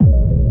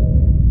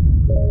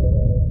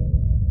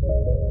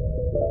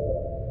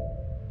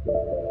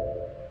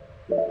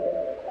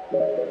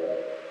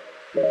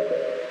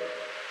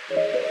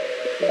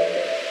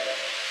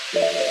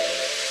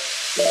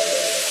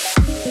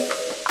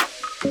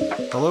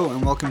Hello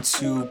and welcome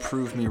to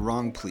Prove Me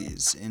Wrong,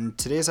 Please. In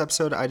today's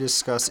episode, I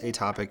discuss a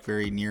topic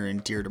very near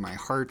and dear to my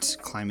heart,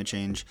 climate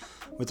change,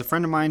 with a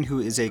friend of mine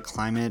who is a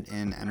climate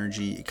and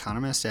energy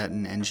economist at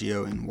an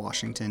NGO in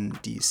Washington,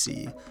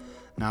 D.C.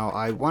 Now,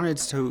 I wanted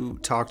to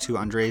talk to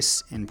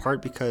Andres in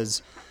part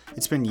because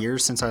it's been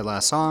years since I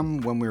last saw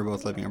him when we were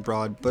both living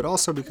abroad, but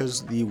also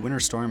because the winter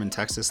storm in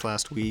Texas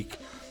last week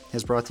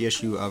has brought the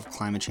issue of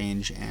climate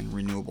change and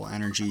renewable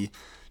energy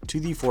to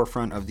the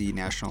forefront of the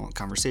national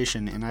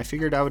conversation, and I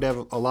figured I would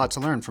have a lot to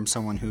learn from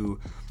someone who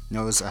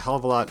knows a hell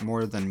of a lot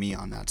more than me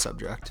on that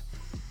subject.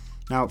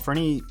 Now, for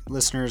any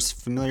listeners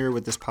familiar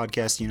with this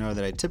podcast, you know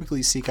that I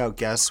typically seek out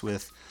guests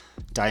with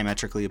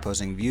diametrically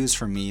opposing views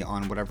from me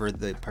on whatever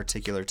the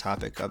particular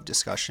topic of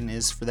discussion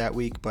is for that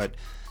week, but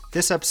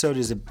this episode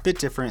is a bit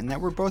different in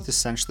that we're both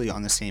essentially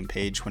on the same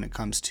page when it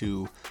comes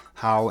to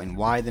how and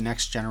why the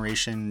next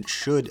generation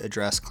should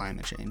address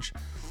climate change.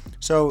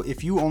 So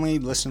if you only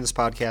listen to this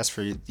podcast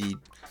for the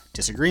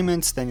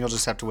disagreements, then you'll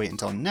just have to wait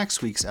until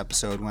next week's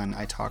episode when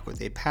I talk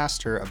with a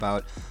pastor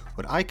about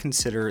what I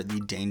consider the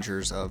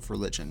dangers of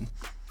religion.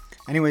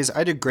 Anyways, I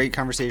had a great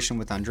conversation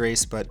with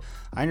Andres, but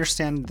I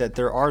understand that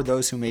there are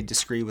those who may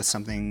disagree with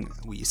something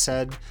we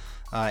said,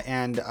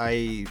 and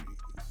I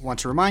want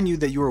to remind you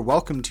that you are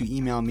welcome to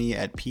email me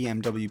at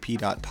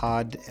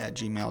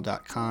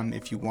pmwp.pod@gmail.com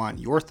if you want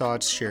your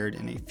thoughts shared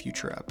in a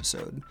future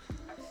episode.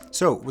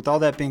 So, with all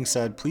that being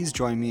said, please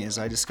join me as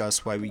I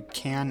discuss why we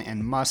can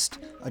and must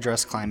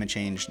address climate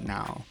change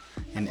now.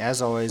 And as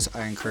always,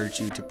 I encourage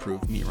you to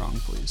prove me wrong,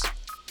 please.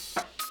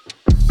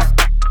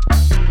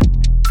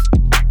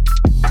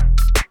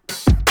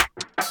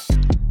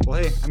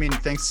 Well, hey,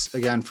 thanks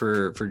again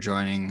for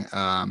joining.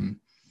 Part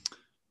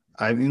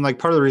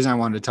of the reason I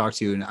wanted to talk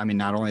to you,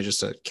 not only just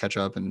to catch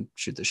up and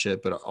shoot the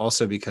shit, but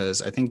also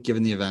because I think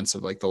given the events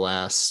of the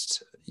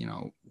last,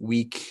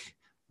 week,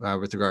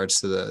 with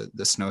regards to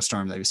the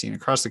snowstorm that we've seen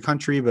across the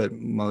country, but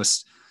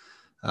most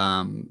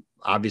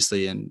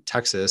obviously in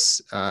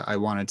Texas, I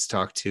wanted to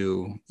talk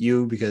to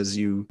you because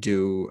you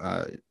do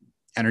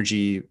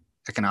energy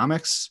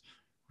economics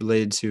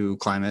related to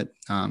climate.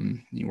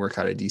 You work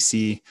out of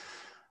DC.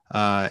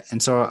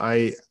 And so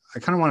I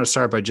kind of want to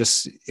start by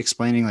just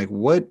explaining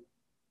what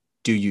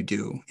do you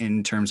do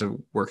in terms of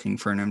working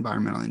for an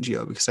environmental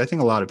NGO? Because I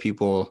think a lot of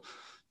people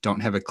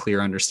don't have a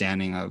clear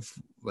understanding of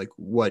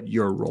what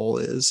your role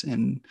is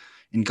in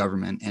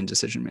government and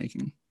decision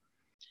making.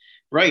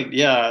 Right.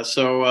 Yeah.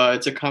 So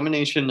it's a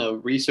combination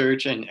of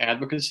research and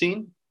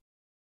advocacy.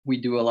 We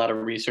do a lot of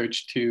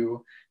research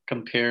to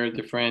compare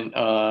different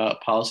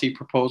policy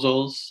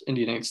proposals in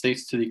the United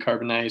States to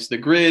decarbonize the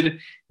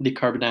grid,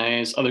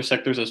 decarbonize other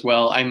sectors as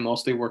well. I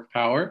mostly work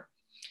power,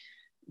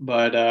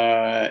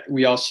 but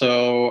we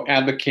also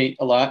advocate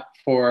a lot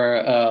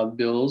for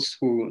bills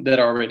that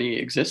already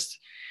exist.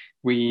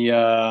 We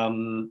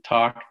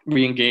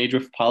we engage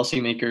with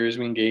policymakers,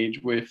 we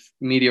engage with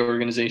media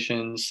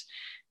organizations,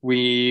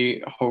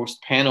 we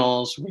host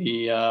panels,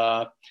 we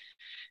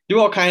do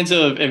all kinds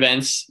of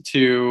events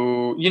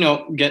to,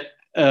 get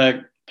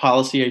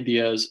policy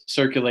ideas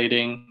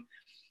circulating.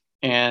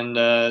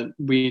 And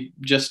we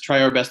just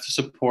try our best to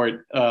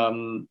support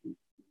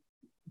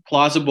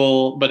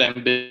plausible but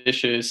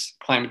ambitious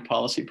climate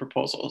policy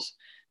proposals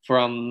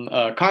from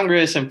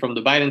Congress and from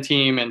the Biden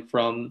team and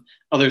from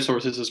other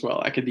sources as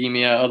well,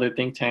 academia, other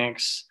think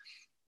tanks,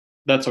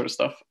 that sort of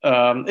stuff.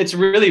 It's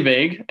really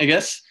vague, I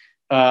guess.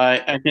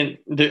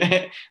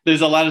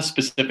 There's a lot of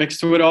specifics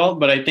to it all,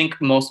 but I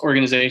think most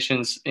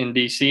organizations in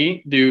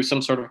DC do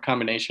some sort of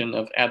combination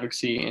of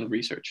advocacy and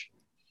research.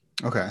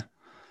 Okay.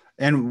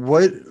 And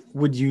what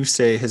would you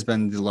say has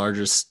been the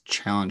largest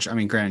challenge?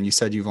 Granted, you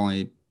said you've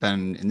only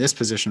been in this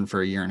position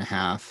for a year and a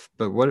half,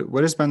 but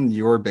what has been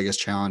your biggest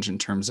challenge in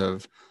terms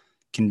of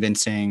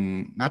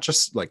convincing not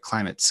just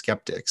climate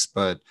skeptics,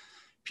 but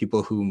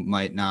people who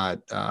might not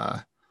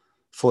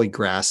fully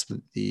grasp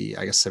the,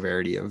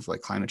 severity of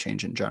climate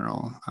change in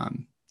general,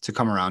 to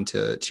come around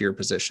to your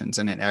positions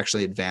and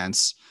actually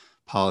advance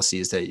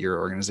policies that your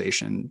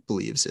organization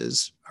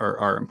believes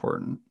are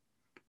important?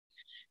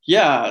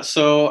 Yeah,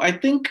 so I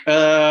think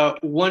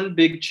one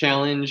big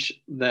challenge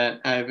that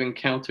I've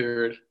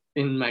encountered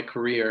in my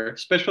career,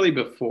 especially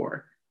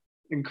before,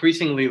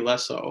 increasingly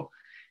less so,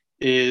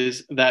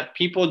 is that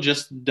people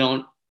just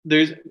don't,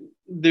 there's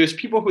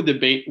people who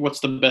debate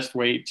what's the best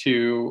way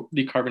to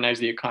decarbonize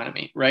the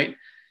economy, right?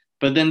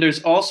 But then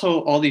there's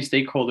also all these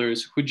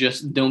stakeholders who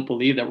just don't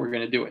believe that we're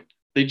going to do it.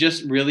 They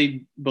just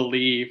really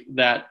believe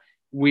that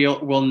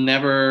we'll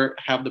never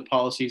have the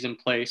policies in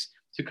place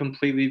to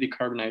completely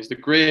decarbonize the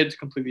grid, to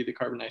completely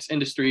decarbonize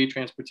industry,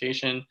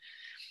 transportation.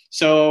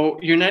 So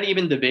you're not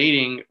even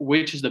debating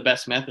which is the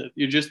best method.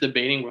 You're just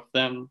debating with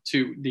them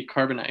to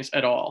decarbonize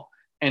at all.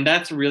 And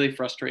that's really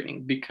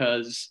frustrating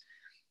because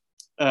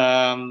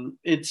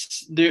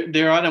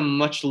they're at a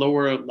much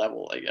lower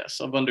level, I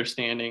guess, of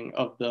understanding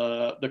of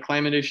the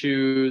climate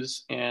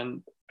issues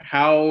and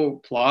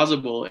how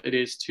plausible it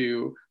is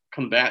to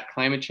combat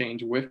climate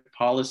change with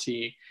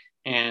policy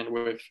and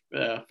with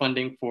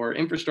funding for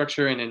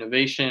infrastructure and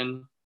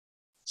innovation.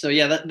 So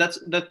yeah, that's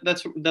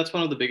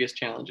one of the biggest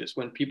challenges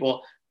when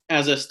people,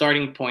 as a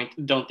starting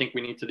point, don't think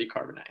we need to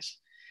decarbonize.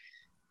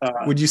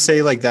 Would you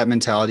say like that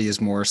mentality is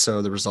more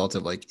so the result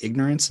of like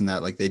ignorance and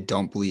that like they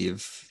don't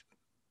believe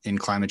in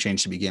climate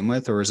change to begin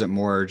with, or is it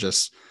more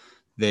just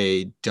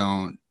they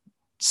don't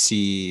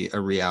see a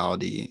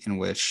reality in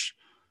which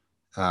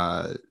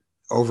uh,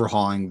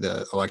 overhauling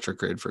the electric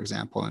grid, for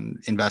example,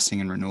 and investing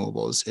in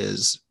renewables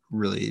is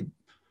really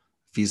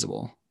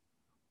feasible?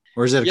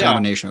 Or is it a Yeah,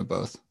 combination of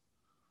both?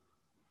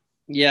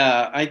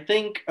 yeah, I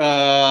think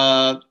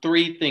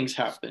three things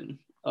happen.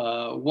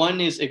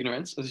 One is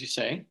ignorance, as you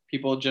say.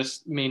 People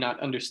just may not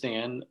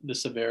understand the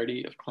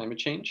severity of climate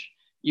change.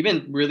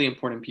 Even really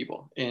important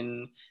people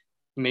in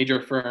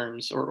major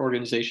firms or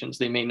organizations,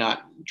 they may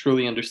not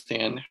truly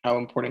understand how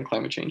important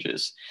climate change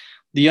is.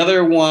 The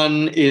other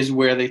one is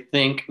where they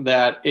think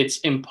that it's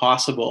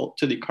impossible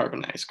to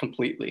decarbonize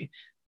completely.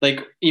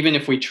 Like, even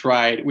if we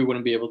tried, we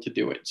wouldn't be able to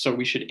do it. So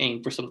we should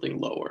aim for something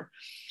lower.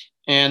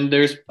 And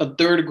there's a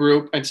third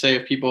group, I'd say,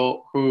 of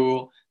people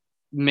who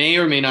may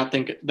or may not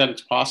think that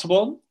it's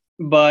possible,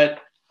 but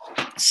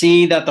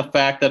see that the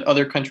fact that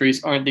other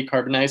countries aren't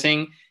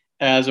decarbonizing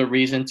as a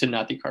reason to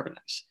not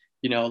decarbonize.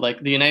 You know,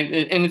 like the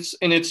United,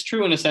 and it's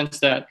true in a sense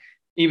that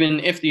even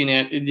if the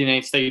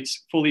United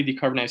States fully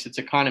decarbonized its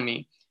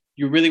economy,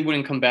 you really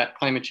wouldn't combat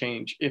climate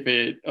change if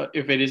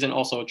it isn't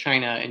also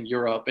China and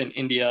Europe and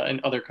India and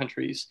other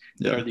countries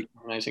that Yeah. are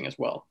decarbonizing as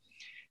well.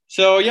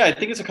 So yeah, I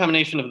think it's a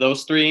combination of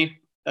those three,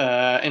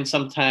 and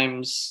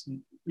sometimes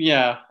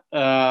yeah,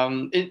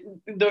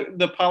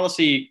 the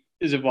policy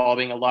is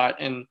evolving a lot,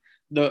 and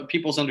the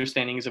people's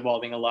understanding is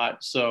evolving a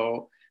lot.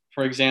 So,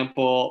 for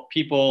example,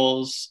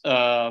 people's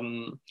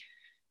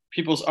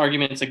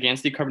arguments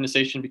against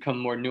decarbonization become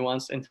more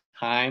nuanced in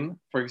time.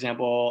 For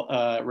example,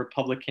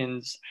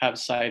 Republicans have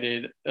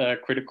cited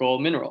critical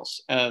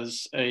minerals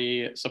as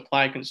a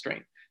supply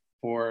constraint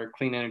for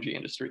clean energy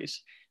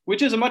industries,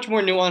 which is a much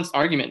more nuanced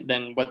argument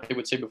than what they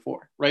would say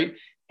before, right?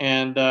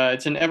 And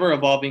it's an ever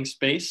evolving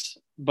space,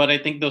 but I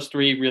think those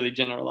three really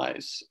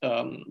generalize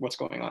what's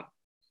going on.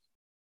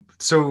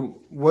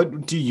 So,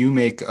 what do you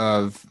make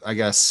of, I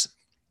guess,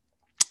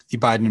 the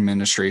Biden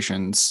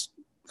administration's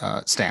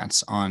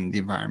stance on the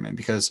environment?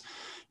 Because,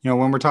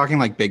 when we're talking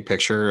like big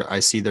picture, I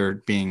see there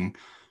being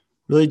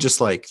really just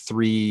like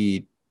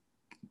three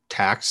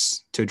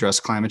tacks to address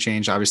climate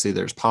change. Obviously,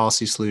 there's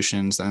policy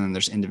solutions, and then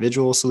there's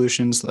individual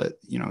solutions that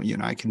you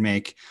and I can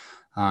make,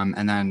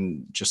 and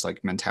then just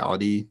like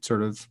mentality,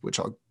 sort of, which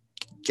I'll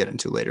get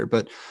into later.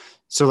 But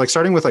so, like,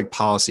 starting with like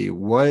policy,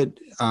 what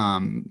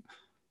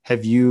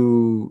have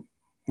you?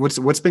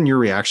 What's been your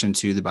reaction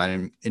to the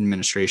Biden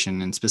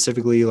administration, and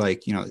specifically,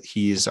 like,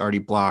 he's already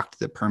blocked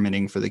the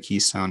permitting for the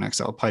Keystone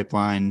XL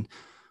pipeline.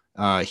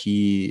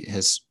 He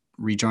has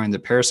rejoined the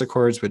Paris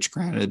Accords, which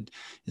granted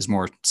is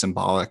more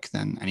symbolic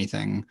than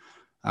anything.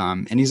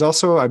 And he's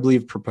also, I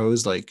believe,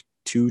 proposed like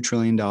 $2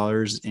 trillion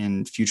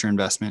in future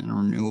investment in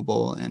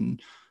renewable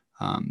and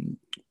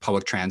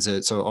public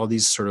transit. So all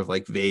these sort of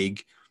like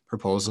vague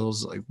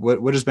proposals. Like,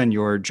 what has been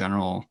your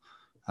general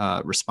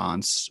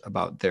response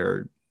about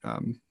their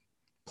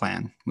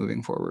plan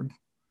moving forward?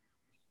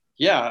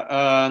 Yeah,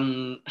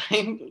 I'm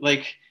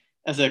like,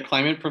 as a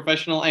climate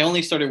professional, I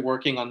only started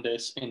working on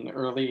this in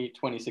early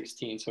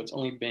 2016, so it's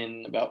only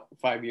been about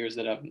 5 years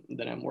that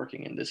I'm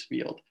working in this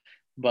field.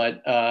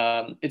 But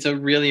it's a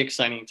really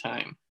exciting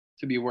time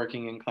to be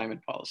working in climate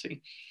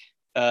policy.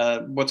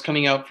 What's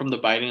coming out from the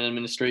Biden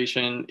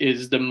administration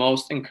is the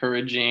most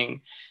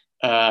encouraging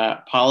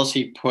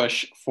policy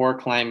push for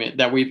climate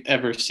that we've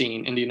ever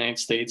seen in the United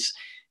States,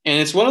 and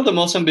it's one of the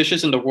most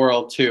ambitious in the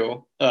world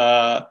too.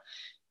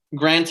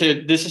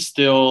 Granted, this is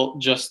still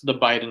just the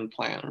Biden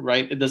plan,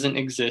 right? It doesn't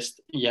exist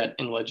yet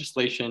in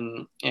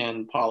legislation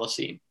and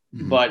policy.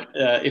 Mm-hmm. But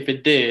if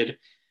it did,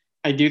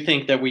 I do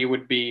think that we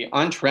would be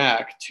on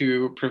track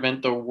to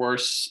prevent the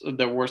worst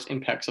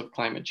impacts of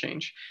climate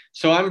change.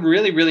 So I'm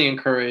really, really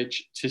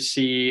encouraged to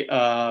see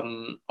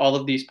all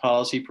of these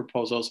policy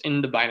proposals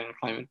in the Biden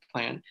climate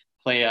plan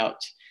play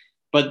out.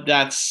 But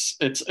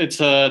it's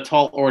a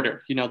tall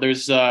order.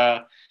 There's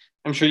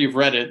I'm sure you've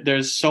read it.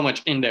 There's so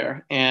much in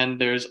there, and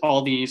there's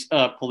all these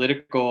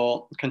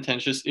political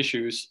contentious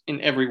issues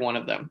in every one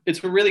of them.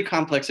 It's a really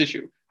complex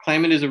issue.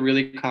 Climate is a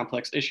really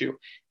complex issue,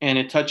 and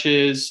it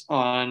touches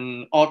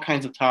on all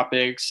kinds of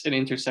topics. It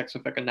intersects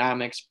with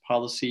economics,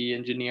 policy,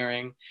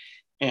 engineering,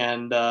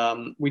 and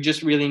we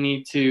just really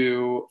need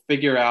to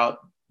figure out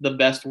the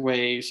best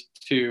ways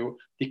to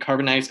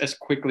decarbonize as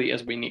quickly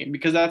as we need,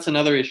 because that's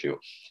another issue.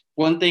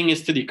 One thing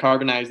is to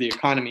decarbonize the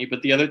economy,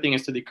 but the other thing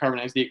is to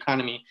decarbonize the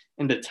economy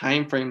in the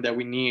time frame that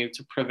we need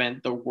to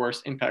prevent the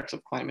worst impacts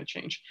of climate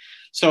change.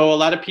 So a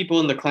lot of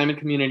people in the climate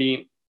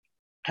community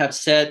have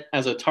set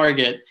as a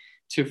target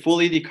to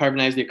fully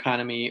decarbonize the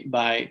economy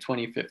by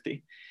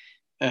 2050.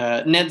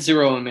 Net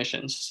zero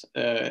emissions,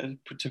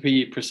 to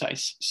be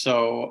precise.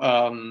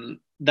 So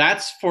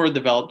that's for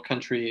developed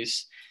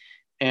countries.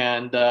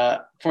 And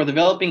for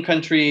developing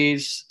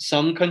countries,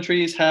 some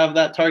countries have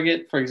that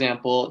target. For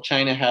example,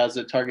 China has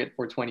a target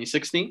for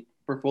 2060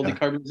 for full Yeah.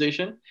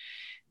 decarbonization.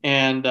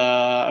 And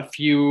a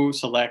few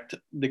select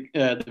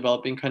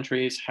developing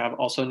countries have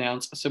also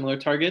announced similar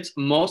targets.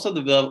 Most of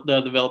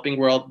the developing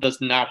world does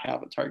not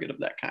have a target of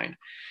that kind.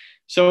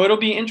 So it'll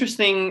be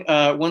interesting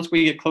once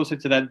we get closer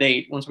to that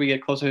date, once we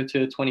get closer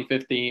to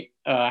 2050,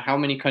 how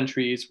many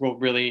countries will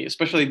really,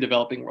 especially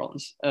developing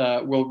worlds,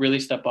 will really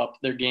step up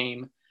their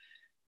game.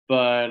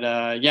 But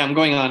yeah, I'm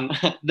going on.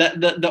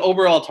 The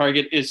overall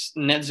target is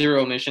net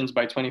zero emissions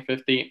by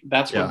 2050.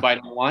 That's what Yeah.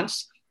 Biden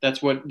wants. That's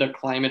what the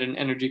climate and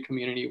energy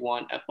community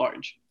want at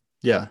large.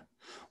 Yeah.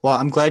 Well,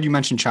 I'm glad you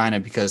mentioned China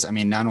because I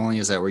mean, not only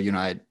is that where you and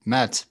I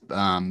met,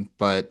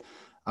 but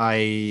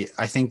I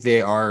think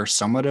they are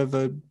somewhat of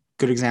a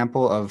good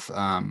example of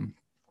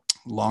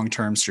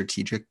long-term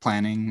strategic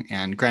planning.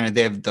 And granted,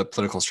 they have the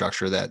political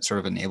structure that sort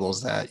of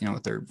enables that,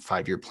 with their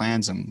 5-year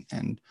plans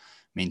and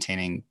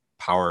maintaining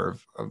power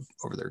of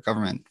over their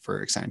government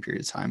for extended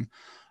periods of time.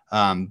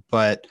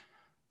 But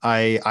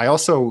I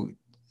also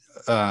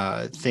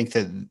think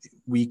that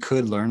we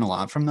could learn a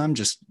lot from them,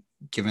 just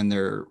given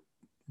their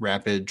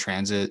rapid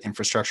transit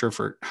infrastructure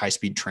for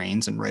high-speed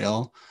trains and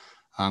rail,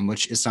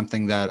 which is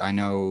something that I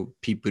know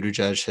Pete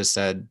Buttigieg has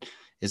said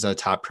is a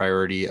top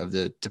priority of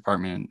the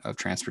Department of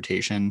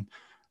Transportation.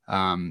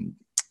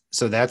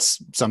 So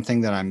that's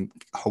something that I'm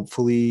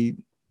hopefully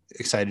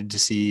excited to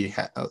see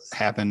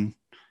happen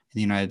in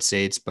the United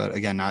States, but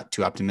again, not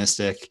too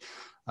optimistic.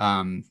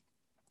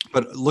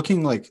 But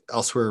looking like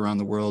elsewhere around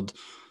the world,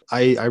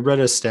 I read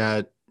a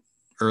stat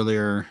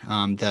earlier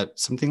that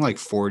something like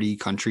 40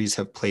 countries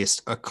have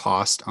placed a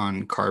cost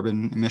on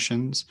carbon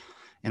emissions.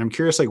 And I'm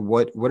curious, like,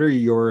 what are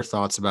your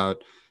thoughts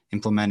about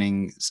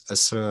implementing a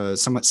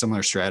somewhat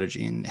similar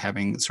strategy and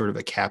having sort of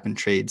a cap and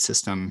trade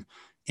system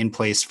in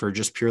place for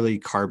just purely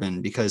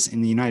carbon? Because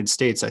in the United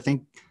States, I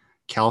think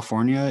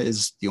California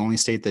is the only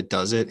state that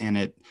does it, and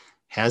it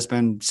has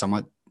been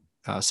somewhat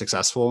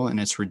successful, and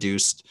it's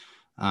reduced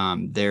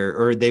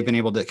they've been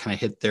able to kind of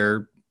hit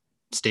their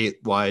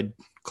statewide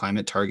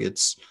climate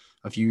targets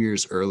a few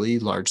years early,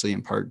 largely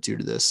in part due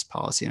to this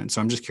policy. And so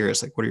I'm just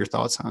curious, like, what are your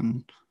thoughts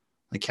on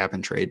like cap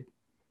and trade?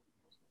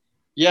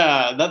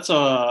 Yeah, that's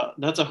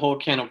a whole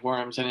can of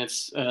worms, and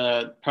it's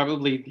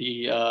probably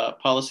the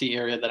policy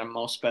area that I'm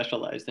most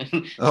specialized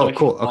in. So Oh, I can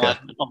cool. go Okay.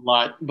 on a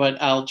lot,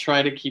 but I'll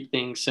try to keep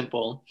things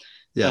simple.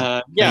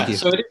 Yeah. Thank Yeah, you.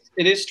 so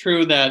it is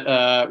true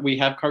that we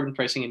have carbon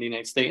pricing in the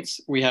United States.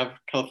 We have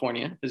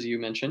California, as you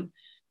mentioned.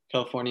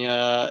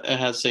 California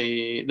has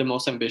the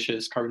most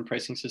ambitious carbon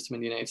pricing system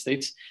in the United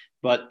States,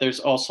 but there's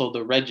also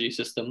the RGGI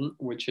system,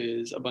 which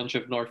is a bunch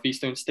of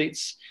northeastern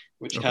states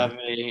which Okay. have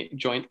a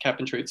joint cap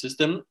and trade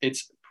system.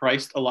 It's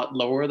priced a lot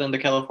lower than the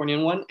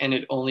Californian one, and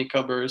it only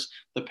covers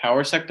the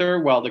power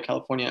sector, while the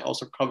California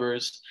also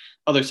covers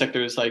other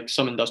sectors like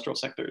some industrial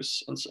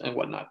sectors and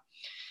whatnot.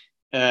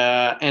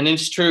 And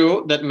it's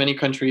true that many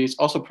countries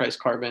also price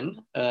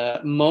carbon.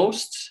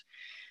 Most.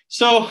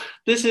 So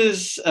this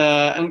is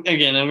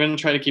again, I'm going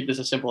to try to keep this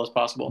as simple as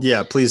possible.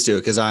 Yeah, please do,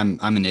 because I'm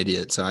an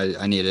idiot, so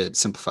I need it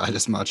simplified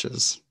as much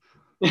as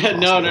No,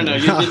 possible no, no.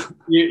 here.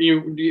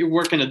 You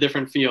work in a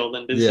different field,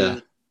 and this Yeah.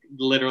 is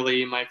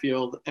literally my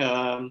field.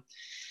 The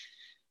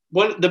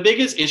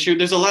biggest issue,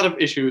 there's a lot of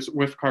issues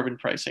with carbon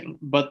pricing,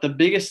 but the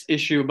biggest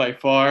issue by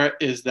far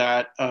is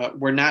that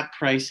we're not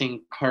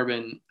pricing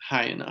carbon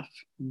high enough.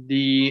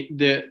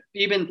 The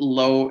even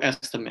low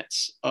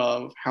estimates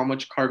of how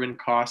much carbon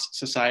costs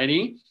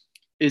society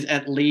is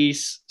at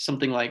least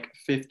something like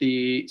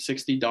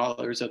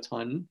 $50-$60 a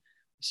ton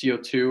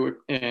CO2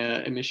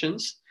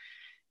 emissions.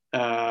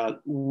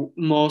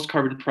 Most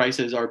carbon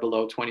prices are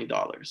below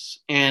 $20,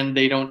 and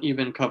they don't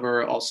even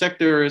cover all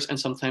sectors, and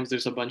sometimes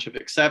there's a bunch of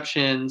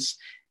exceptions.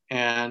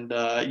 And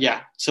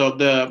yeah, so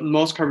the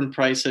most carbon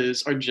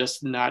prices are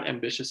just not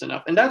ambitious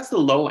enough, and that's the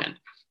low end.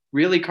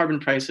 Really,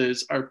 carbon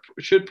prices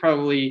should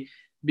probably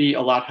be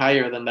a lot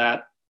higher than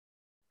that,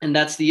 and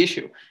that's the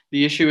issue.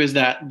 The issue is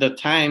that the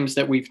times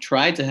that we've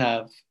tried to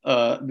have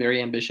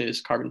very ambitious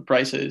carbon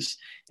prices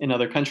in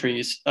other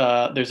countries,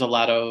 there's a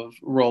lot of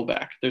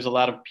rollback. There's a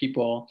lot of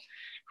people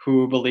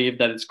who believe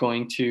that it's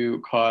going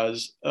to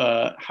cause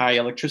high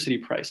electricity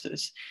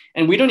prices.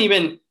 And we don't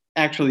even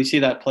actually see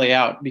that play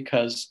out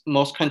because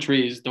most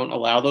countries don't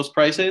allow those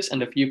prices.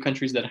 And the few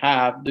countries that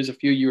have, there's a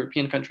few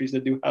European countries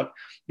that do have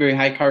very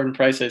high carbon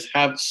prices,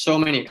 have so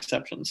many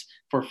exceptions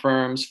for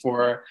firms,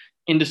 for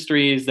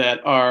industries that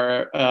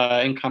are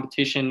in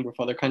competition with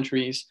other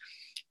countries.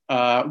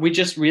 We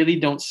just really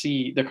don't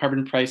see the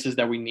carbon prices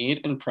that we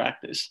need in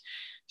practice.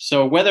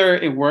 So whether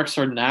it works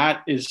or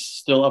not is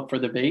still up for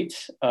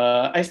debate.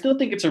 I still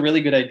think it's a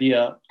really good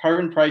idea.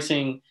 Carbon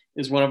pricing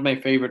is one of my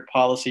favorite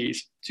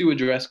policies to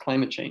address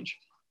climate change.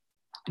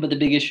 But the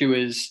big issue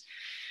is,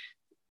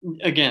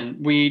 again,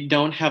 we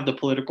don't have the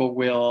political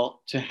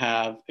will to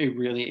have a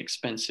really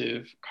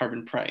expensive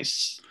carbon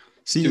price.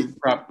 See,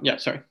 Yeah,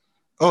 sorry.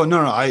 oh no,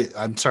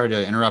 I'm sorry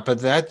to interrupt, but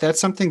that's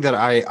something that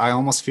I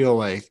almost feel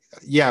like,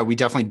 yeah, we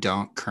definitely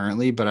don't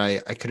currently, but I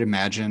could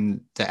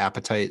imagine the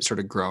appetite sort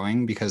of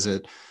growing because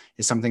it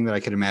is something that I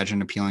could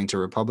imagine appealing to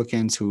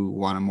Republicans who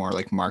want a more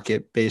like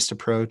market-based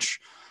approach.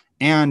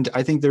 And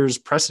I think there's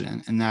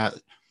precedent in that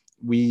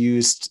we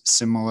used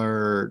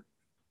similar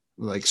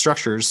like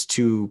structures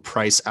to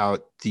price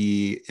out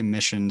the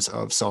emissions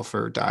of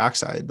sulfur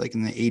dioxide like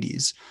in the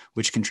 80s,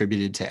 which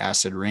contributed to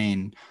acid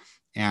rain.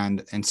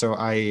 And so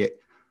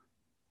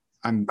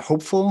I'm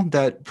hopeful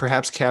that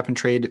perhaps cap and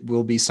trade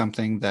will be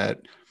something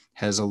that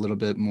has a little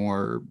bit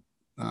more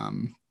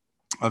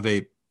of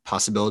a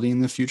possibility in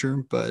the future.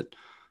 But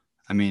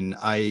I mean,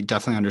 I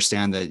definitely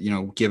understand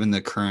that, given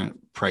the current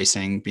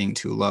pricing being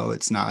too low,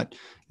 it's not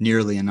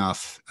nearly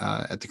enough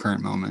at the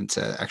current moment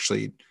to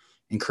actually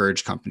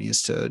encourage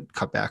companies to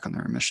cut back on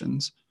their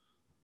emissions.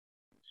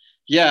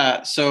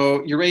 Yeah,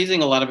 so you're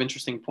raising a lot of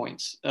interesting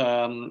points.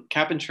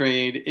 Cap and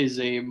trade is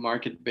a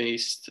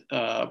market-based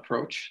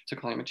approach to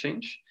climate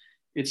change.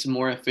 It's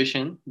more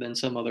efficient than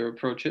some other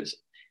approaches.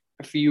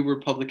 A few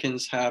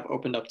Republicans have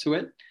opened up to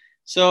it.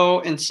 So,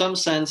 in some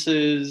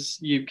senses,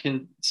 you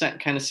can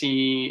kind of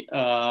see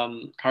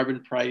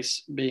carbon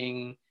price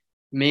being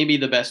maybe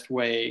the best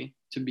way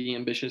to be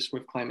ambitious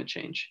with climate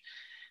change.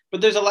 But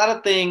there's a lot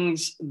of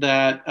things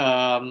that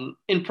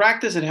in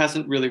practice, it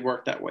hasn't really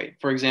worked that way.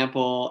 For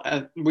example,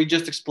 we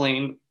just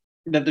explained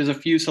that there's a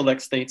few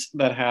select states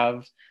that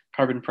have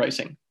carbon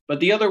pricing. But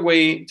the other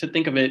way to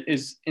think of it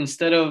is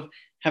instead of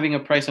having a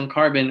price on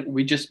carbon,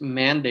 we just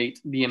mandate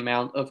the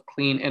amount of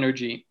clean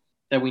energy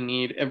that we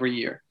need every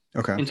year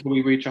until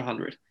we reach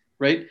 100,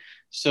 right?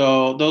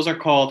 So those are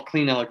called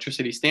clean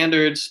electricity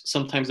standards.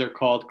 Sometimes they're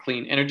called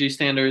clean energy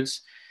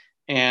standards.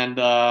 And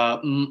a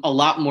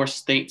lot more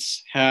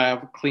states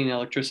have clean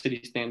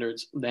electricity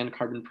standards than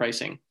carbon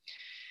pricing.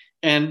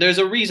 And there's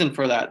a reason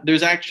for that.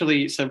 There's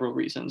actually several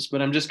reasons,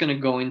 but I'm just going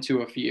to go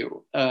into a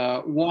few.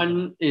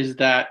 One is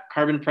that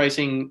carbon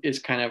pricing is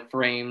kind of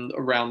framed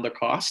around the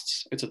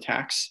costs. It's a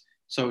tax.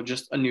 So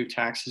just a new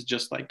tax is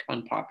just like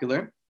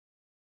unpopular.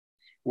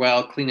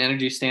 While clean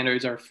energy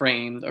standards are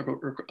framed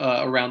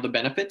around the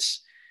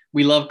benefits.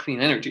 We love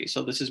clean energy,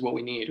 so this is what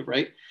we need,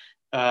 right?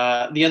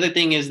 The other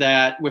thing is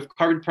that with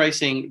carbon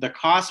pricing, the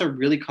costs are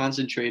really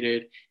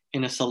concentrated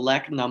in a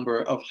select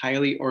number of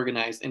highly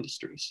organized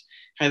industries,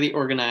 highly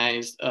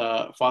organized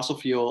fossil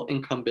fuel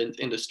incumbent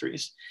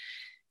industries.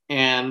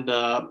 And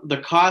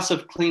the costs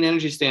of clean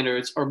energy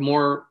standards are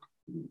more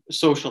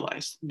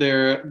socialized.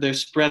 They're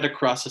spread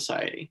across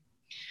society.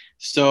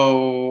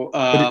 So,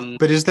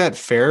 but is that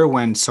fair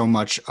when so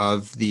much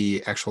of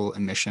the actual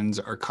emissions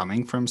are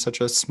coming from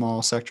such a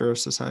small sector of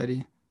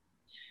society?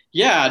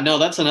 Yeah, no,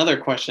 that's another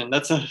question.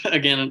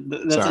 Again,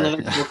 that's Sorry.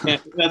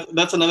 another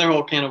that's another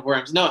whole can of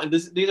worms. No,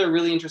 these are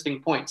really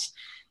interesting points.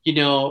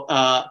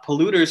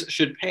 Polluters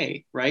should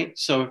pay, right?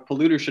 So if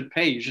polluters should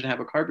pay, you should have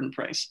a carbon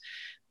price.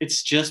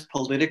 It's just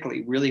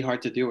politically really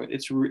hard to do it.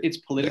 It's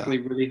politically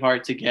really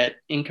hard to get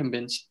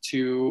incumbents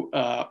to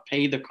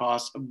pay the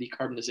cost of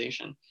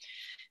decarbonization.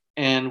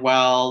 And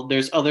while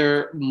there's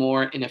other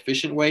more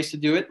inefficient ways to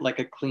do it, like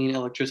a clean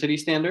electricity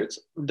standards,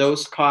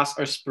 those costs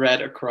are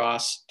spread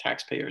across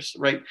taxpayers,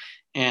 right?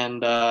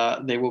 And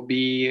they will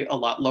be a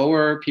lot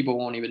lower. People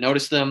won't even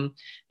notice them.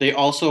 They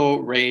also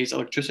raise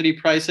electricity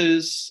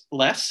prices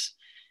less,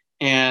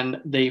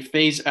 and they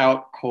phase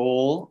out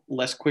coal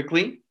less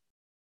quickly.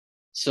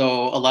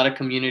 So a lot of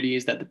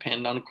communities that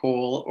depend on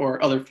coal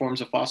or other forms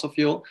of fossil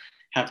fuel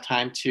have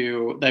time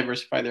to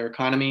diversify their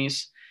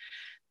economies.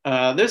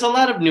 There's a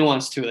lot of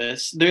nuance to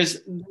this.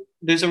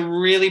 There's a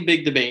really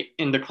big debate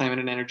in the climate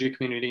and energy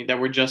community that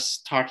we're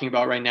just talking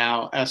about right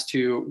now as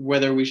to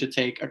whether we should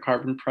take a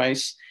carbon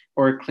price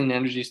or a clean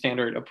energy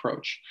standard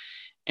approach.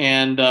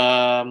 And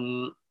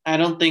I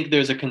don't think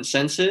there's a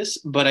consensus,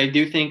 but I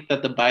do think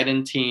that the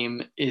Biden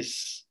team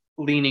is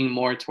leaning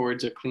more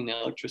towards a clean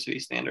electricity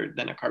standard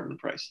than a carbon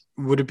price.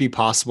 Would it be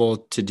possible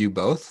to do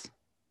both?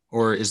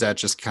 Or is that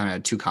just kind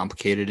of too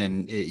complicated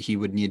and he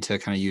would need to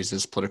kind of use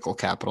his political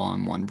capital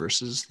on one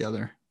versus the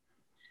other?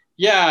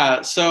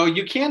 Yeah, so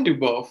you can do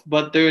both,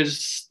 but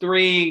there's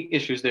three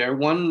issues there.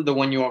 One, the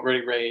one you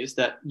already raised,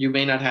 that you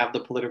may not have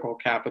the political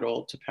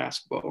capital to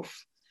pass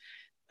both.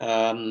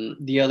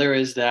 The other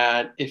is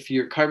that if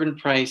your carbon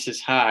price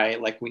is high,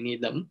 like we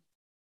need them,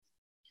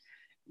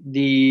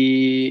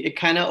 it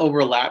kind of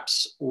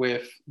overlaps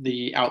with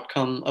the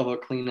outcome of a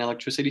clean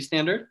electricity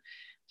standard.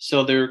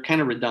 So they're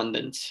kind of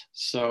redundant.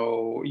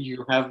 So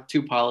you have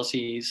two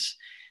policies.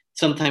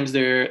 Sometimes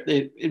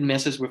it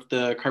messes with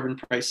the carbon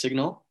price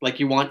signal. Like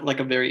you want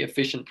like a very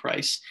efficient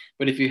price,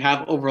 but if you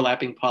have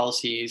overlapping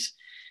policies,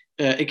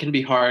 it can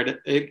be hard.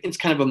 It's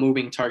kind of a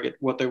moving target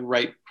what the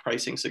right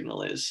pricing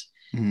signal is.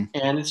 Mm-hmm.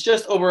 And it's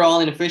just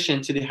overall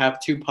inefficient to have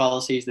two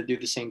policies that do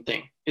the same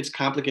thing. It's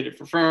complicated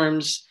for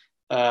firms.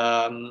 You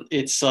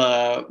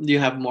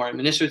have more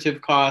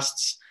administrative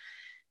costs.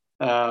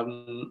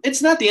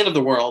 It's not the end of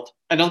the world.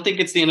 I don't think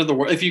it's the end of the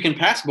world. If you can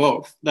pass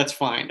both, that's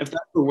fine. If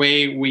that's the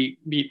way we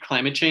beat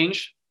climate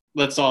change,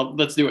 let's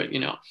do it,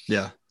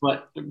 Yeah.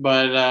 But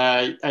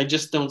I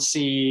just don't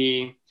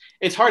see,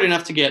 it's hard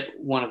enough to get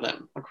one of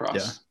them across.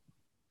 Yeah.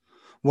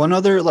 One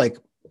other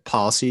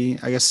policy,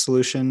 I guess,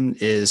 solution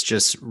is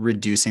just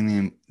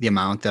reducing the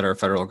amount that our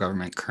federal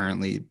government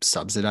currently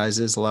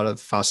subsidizes a lot of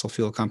fossil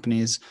fuel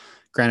companies.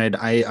 Granted,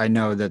 I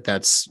know that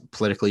that's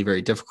politically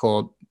very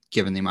difficult.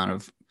 given the amount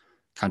of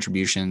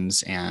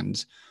contributions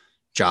and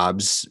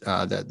jobs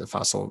that the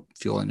fossil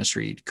fuel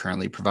industry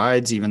currently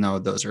provides, even though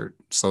those are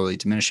slowly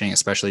diminishing,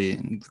 especially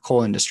in the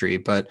coal industry.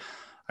 But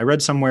I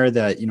read somewhere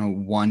that,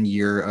 1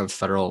 year of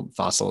federal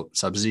fossil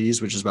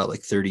subsidies, which is about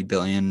like 30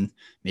 billion,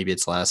 maybe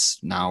it's less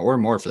now or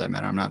more for that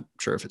matter, I'm not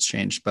sure if it's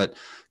changed, but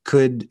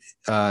could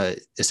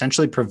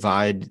essentially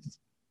provide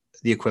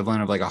the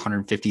equivalent of like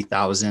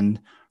 150,000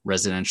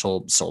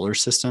 residential solar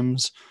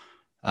systems.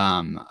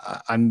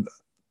 I'm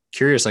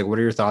curious, like, what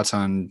are your thoughts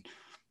on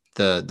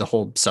the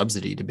whole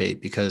subsidy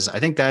debate? Because I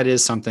think that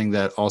is something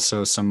that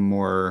also some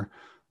more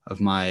of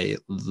my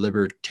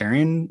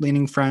libertarian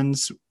leaning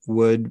friends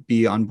would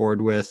be on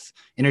board with,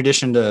 in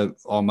addition to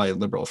all my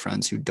liberal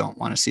friends who don't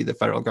want to see the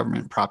federal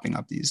government propping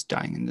up these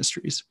dying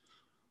industries.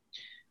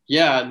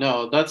 Yeah,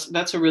 no,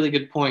 that's a really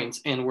good point.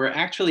 And we're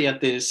actually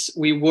at this,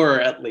 we were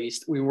at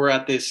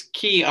this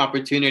key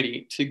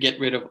opportunity to get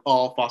rid of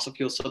all fossil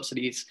fuel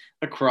subsidies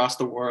across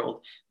the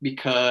world,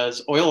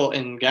 because oil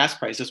and gas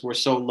prices were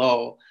so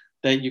low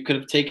that you could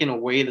have taken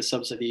away the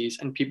subsidies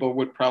and people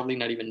would probably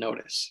not even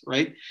notice,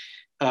 right?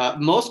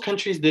 Most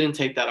countries didn't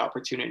take that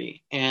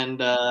opportunity.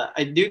 And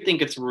I do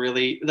think it's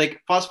really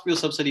like fossil fuel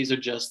subsidies are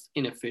just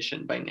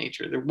inefficient by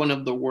nature. They're one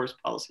of the worst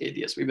policy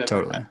ideas we've ever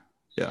Totally. had.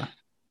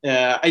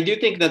 Yeah. I do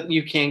think that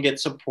you can get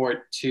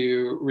support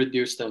to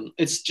reduce them.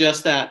 It's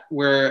just that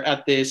we're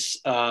at this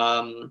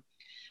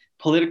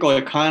political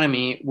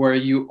economy where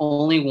you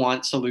only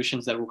want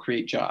solutions that will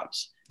create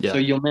jobs. So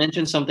Yeah. you'll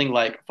mention something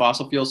like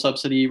fossil fuel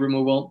subsidy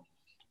removal,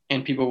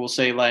 and people will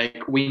say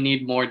like, we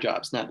need more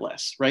jobs, not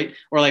less, right?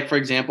 Or like, for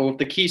example, with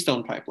the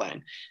Keystone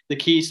Pipeline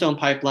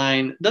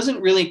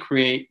doesn't really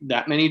create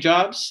that many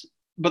jobs,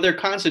 but they're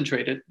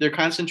concentrated. They're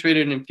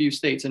concentrated in a few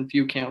states and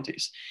few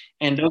counties.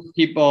 And those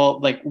people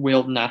like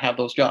will not have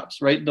those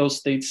jobs, right? Those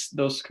states,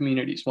 those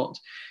communities won't.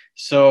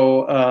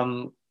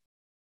 So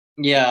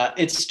yeah,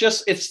 it's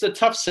the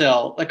tough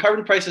sell. Like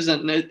carbon price is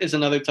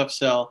another tough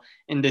sell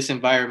in this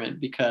environment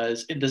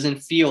because it doesn't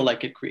feel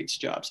like it creates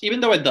jobs, even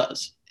though it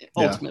does Yeah.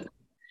 ultimately.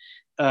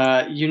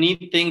 You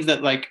need things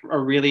that like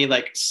are really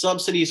like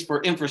subsidies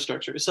for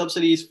infrastructure,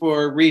 subsidies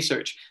for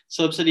research,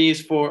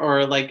 subsidies for,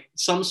 or like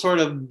some sort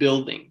of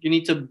building. You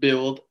need to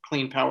build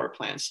clean power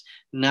plants,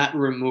 not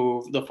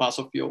remove the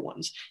fossil fuel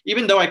ones.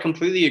 Even though I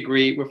completely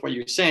agree with what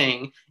you're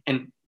saying,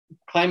 and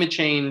climate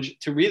change,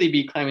 to really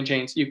be climate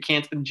change, you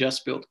can't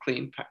just build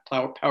clean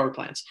power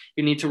plants.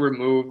 You need to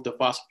remove the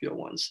fossil fuel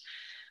ones.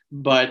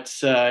 But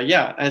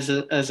yeah,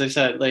 as I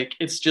said, like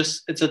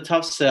it's a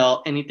tough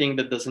sell. Anything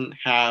that doesn't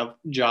have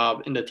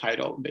job in the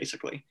title,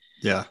 basically.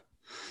 Yeah.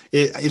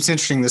 It's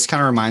interesting. This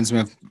kind of reminds me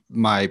of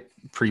my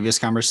previous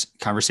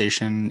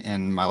conversation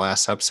in my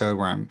last episode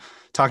where I'm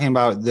talking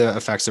about the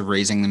effects of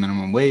raising the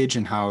minimum wage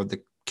and how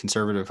the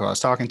conservative who I was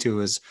talking to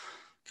was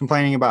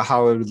complaining about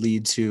how it would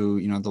lead to,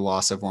 the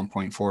loss of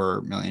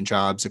 1.4 million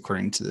jobs,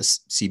 according to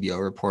this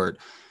CBO report.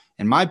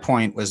 And my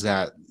point was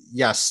that,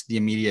 yes, the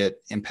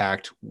immediate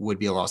impact would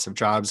be a loss of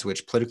jobs,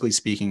 which politically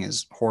speaking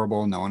is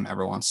horrible. No one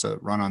ever wants to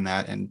run on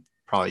that and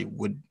probably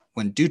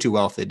wouldn't do too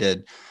well if they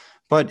did.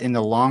 But in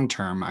the long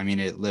term, I mean,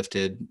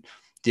 the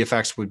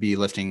effects would be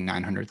lifting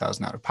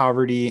 900,000 out of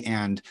poverty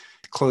and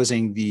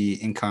closing the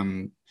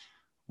income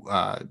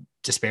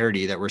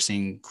disparity that we're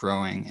seeing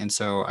growing. And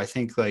so I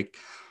think like,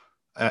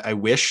 I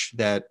wish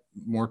that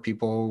more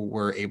people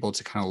were able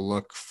to kind of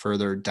look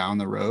further down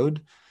the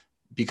road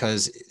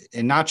because,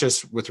 and not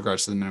just with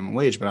regards to the minimum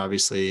wage, but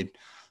obviously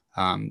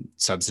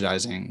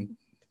subsidizing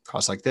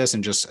costs like this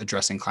and just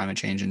addressing climate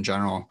change in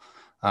general,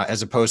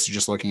 as opposed to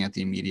just looking at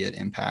the immediate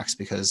impacts.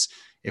 Because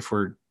if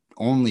we're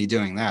only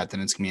doing that, then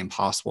it's going to be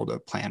impossible to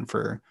plan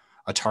for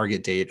a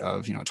target date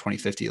of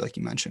 2050, like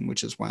you mentioned,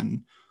 which is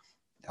when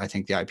I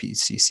think the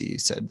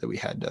IPCC said that we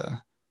had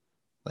to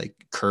like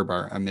curb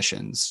our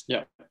emissions.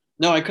 Yeah.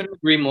 No, I couldn't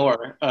agree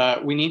more.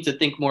 We need to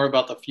think more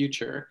about the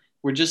future.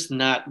 We're just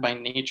not by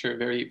nature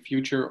very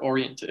future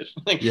oriented.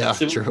 Like Yeah,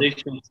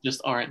 civilizations true.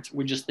 just aren't.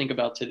 We just think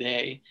about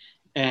today,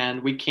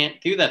 and we can't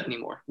do that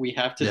anymore. We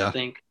have to Yeah.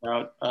 think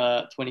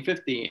about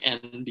 2050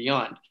 and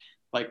beyond.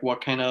 Like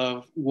what kind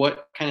of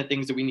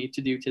things do we need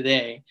to do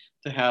today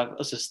to have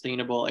a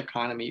sustainable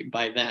economy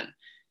by then?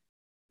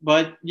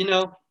 But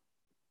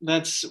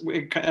that's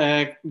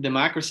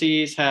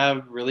democracies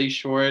have really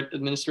short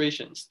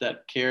administrations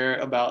that care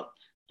about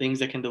things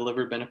that can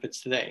deliver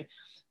benefits today.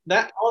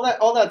 That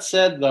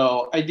said,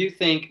 though, I do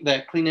think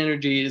that clean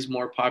energy is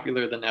more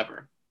popular than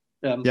ever.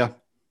 Um, Yeah.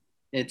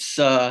 it's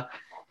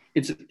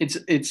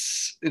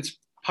it's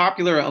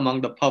popular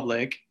among the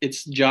public.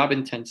 It's job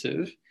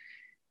intensive,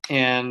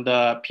 and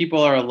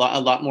people are a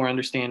lot more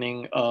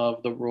understanding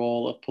of the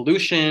role of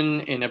pollution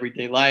in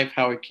everyday life,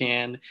 how it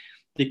can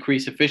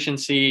decrease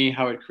efficiency,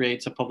 how it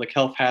creates a public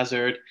health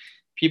hazard.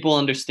 People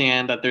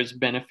understand that there's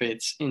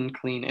benefits in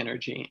clean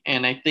energy.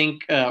 And I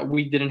think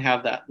we didn't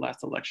have that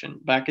last election.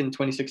 Back in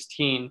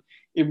 2016,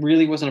 it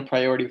really wasn't a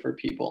priority for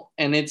people.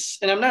 And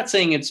I'm not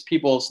saying it's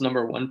people's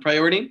number one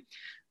priority,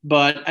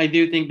 but I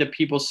do think that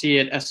people see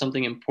it as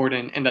something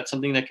important and that's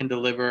something that can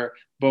deliver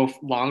both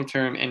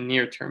long-term and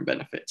near-term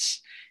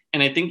benefits.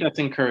 And I think that's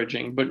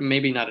encouraging, but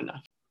maybe not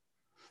enough.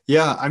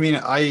 Yeah, I mean,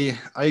 I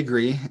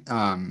agree.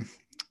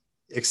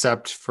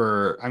 Except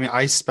for, I mean,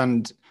 I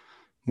spend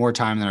more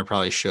time than I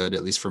probably should,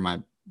 at least for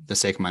the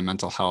sake of my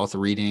mental health,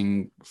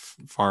 reading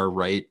far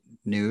right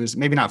news.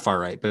 Maybe not far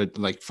right, but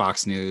like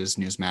Fox News,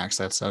 Newsmax,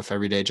 that stuff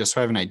every day, just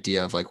so I have an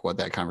idea of like what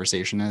that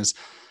conversation is.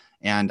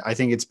 And I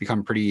think it's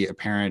become pretty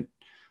apparent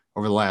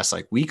over the last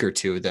like week or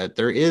two that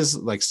there is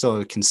like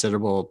still a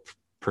considerable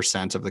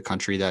percent of the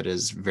country that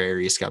is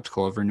very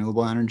skeptical of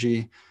renewable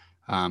energy.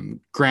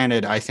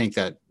 Granted, I think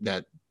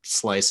that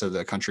slice of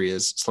the country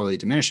is slowly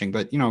diminishing,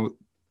 but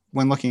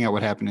when looking at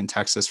what happened in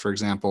Texas, for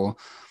example,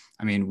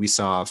 I mean, we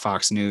saw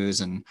Fox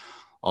News and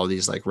all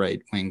these like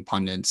right wing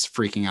pundits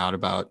freaking out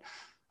about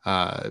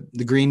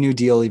the Green New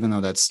Deal, even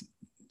though that's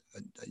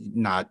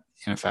not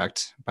in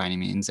effect by any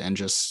means, and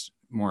just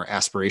more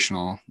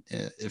aspirational,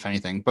 if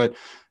anything. But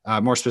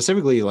more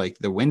specifically, like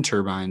the wind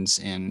turbines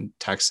in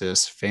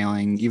Texas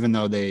failing, even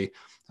though they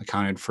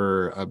accounted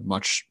for a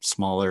much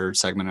smaller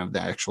segment of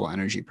the actual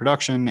energy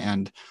production,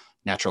 and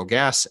natural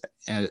gas,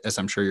 as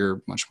I'm sure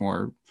you're much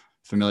more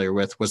familiar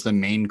with, was the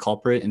main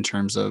culprit in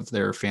terms of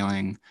their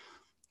failing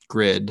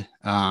grid.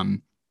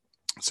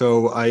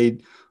 So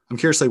I'm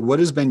curious, like, what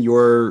has been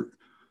your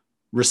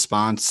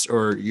response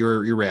or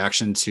your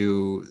reaction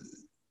to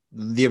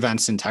the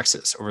events in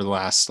Texas over the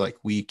last like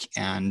week,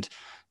 and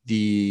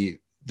the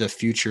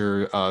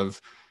future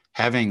of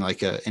having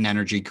like an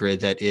energy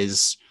grid that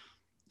is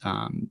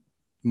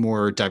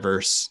more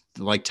diverse,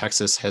 like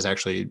Texas has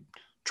actually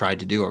tried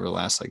to do over the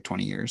last like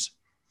 20 years?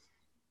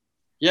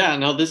 Yeah,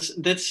 no, this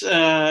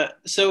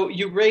so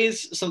you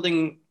raise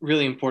something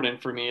really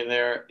important for me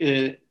there.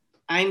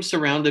 I'm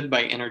surrounded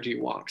by energy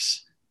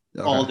wonks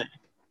Okay. all day.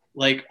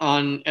 Like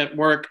on at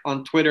work,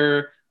 on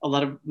Twitter, a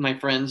lot of my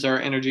friends are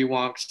energy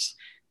wonks.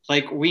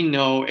 Like we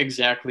know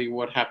exactly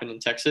what happened in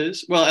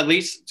Texas. Well, at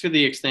least to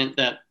the extent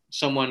that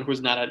someone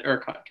who's not at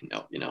ERCOT can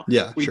know.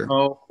 Yeah, We sure.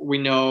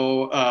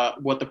 know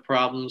what the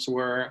problems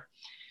were,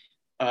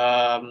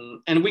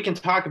 and we can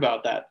talk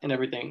about that and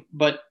everything.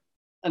 But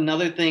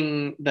another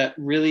thing that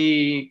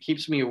really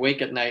keeps me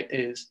awake at night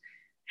is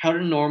how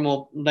do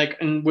normal, like,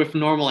 and with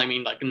normal I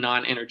mean like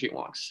non-energy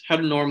wonks, how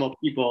do normal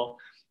people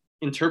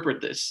interpret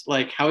this?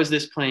 Like, how is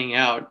this playing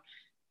out?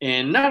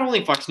 And not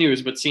only Fox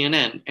News, but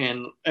CNN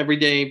and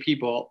everyday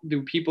people.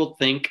 Do people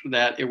think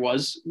that it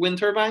was wind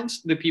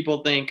turbines? Do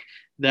people think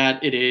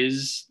that it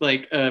is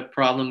like a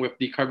problem with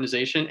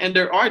decarbonization? And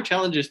there are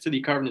challenges to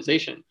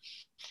decarbonization.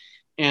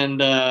 And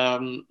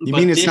You mean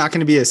but it's this not going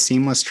to be a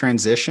seamless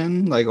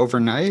transition like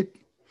overnight?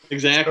 So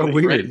exactly right.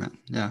 weird, man.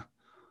 Yeah.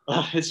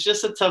 It's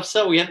just a tough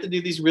sell. We have to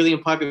do these really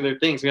unpopular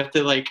things. We have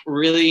to like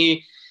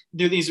really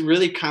do these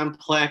really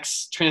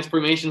complex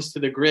transformations to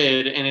the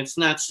grid, and it's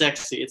not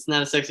sexy. It's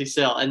not a sexy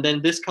sell. And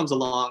then this comes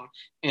along,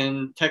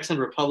 and Texan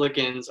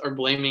Republicans are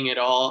blaming it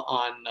all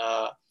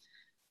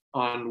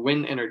on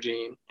wind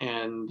energy,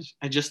 and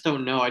I just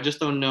don't know. I just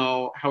don't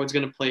know how it's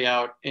going to play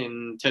out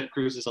in Ted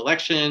Cruz's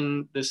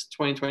election this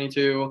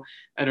 2022.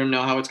 I don't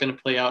know how it's going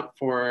to play out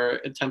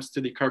for attempts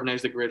to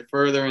decarbonize the grid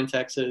further in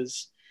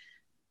Texas.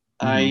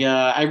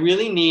 Mm-hmm. I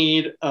really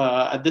need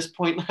at this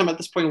point. I'm at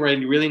this point where I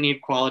really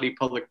need quality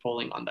public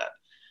polling on that.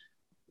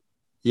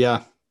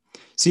 Yeah.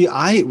 See,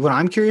 what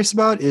I'm curious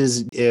about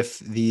is if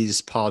these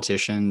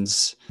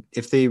politicians,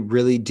 if they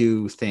really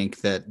do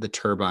think that the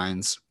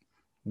turbines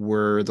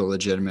were the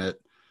legitimate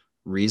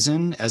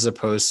reason, as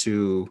opposed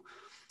to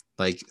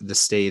like the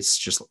state's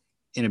just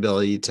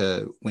inability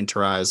to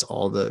winterize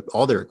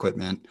all their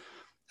equipment,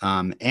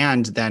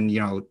 and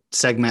then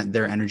segment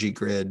their energy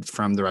grid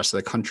from the rest of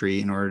the country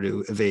in order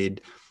to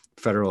evade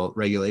federal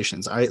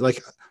regulations.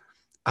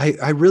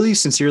 I really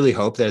sincerely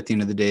hope that at the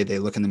end of the day, they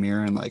look in the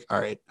mirror and like, all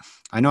right,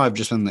 I know I've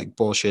just been like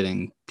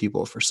bullshitting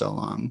people for so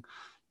long.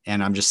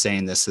 And I'm just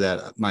saying this so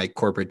that my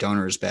corporate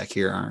donors back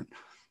here aren't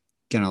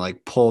going to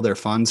like pull their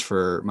funds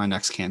for my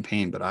next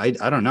campaign. But I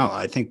don't know.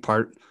 I think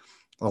a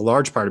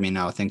large part of me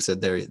now thinks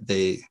that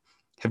they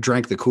have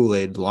drank the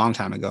Kool-Aid a long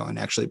time ago and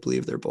actually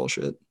believe they're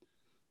bullshit.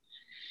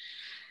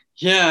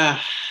 Yeah,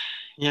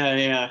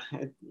 yeah.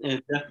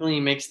 It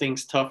definitely makes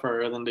things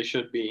tougher than they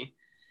should be.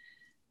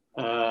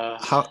 Uh,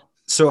 How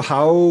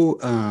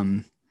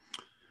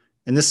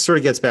and this sort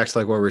of gets back to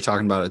like what we were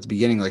talking about at the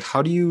beginning, like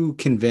how do you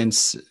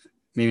convince,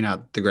 maybe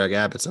not the Greg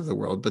Abbotts of the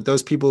world, but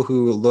those people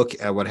who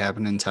look at what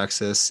happened in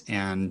Texas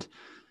and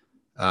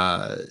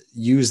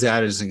use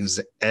that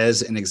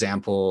as an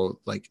example,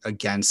 like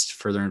against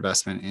further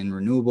investment in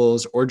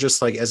renewables, or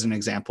just like as an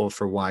example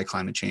for why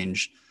climate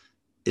change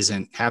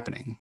isn't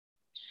happening?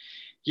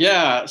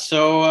 Yeah,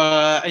 so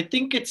I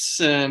think it's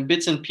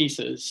bits and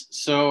pieces.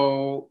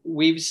 So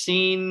we've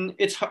seen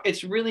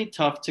it's really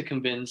tough to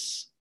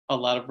convince a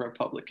lot of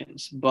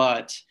Republicans,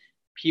 but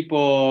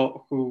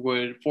people who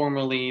would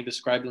formerly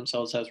describe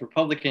themselves as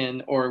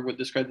Republican or would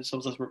describe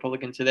themselves as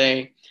Republican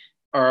today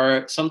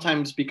are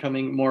sometimes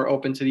becoming more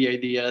open to the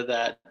idea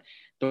that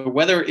the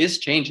weather is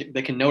changing.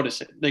 They can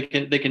notice it. They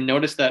can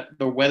notice that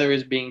the weather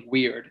is being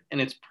weird, and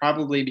it's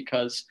probably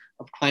because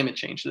of climate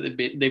change that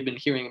they've been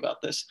hearing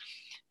about this.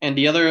 And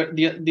the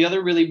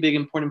other really big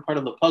important part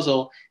of the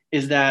puzzle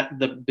is that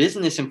the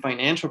business and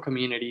financial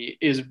community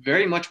is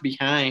very much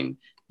behind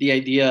the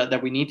idea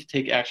that we need to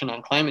take action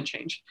on climate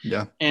change.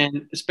 Yeah.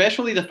 And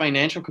especially the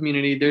financial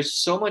community, there's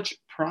so much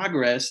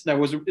progress that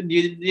was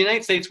the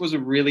United States was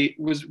really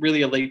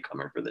a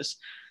latecomer for this.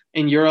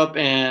 In Europe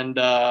and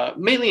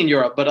mainly in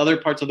Europe, but other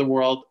parts of the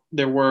world,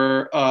 there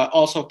were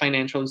also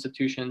financial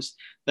institutions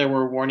that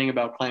were warning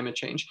about climate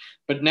change.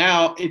 But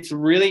now it's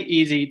really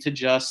easy to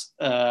just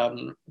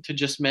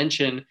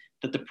mention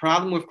that the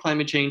problem with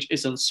climate change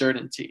is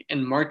uncertainty,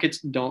 and markets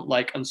don't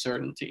like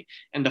uncertainty.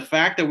 And the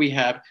fact that we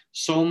have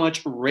so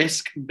much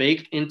risk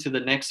baked into the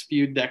next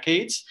few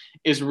decades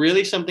is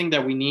really something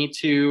that we need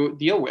to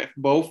deal with,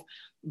 both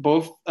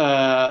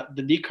the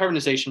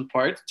decarbonization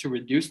part to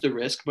reduce the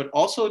risk, but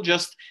also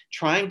just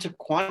trying to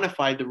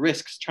quantify the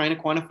risks, trying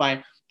to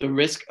quantify the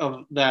risk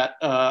of that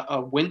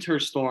a winter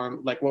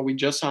storm like what we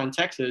just saw in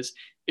Texas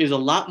is a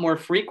lot more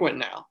frequent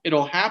now.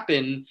 It'll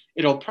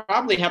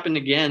probably happen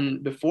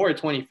again before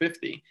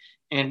 2050.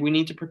 And we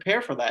need to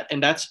prepare for that.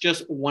 And that's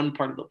just one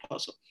part of the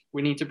puzzle.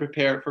 We need to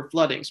prepare for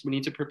floodings. We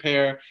need to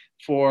prepare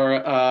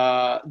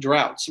for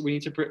droughts. We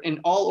need to,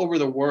 and all over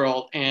the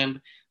world. And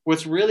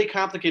what's really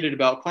complicated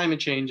about climate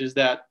change is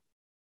that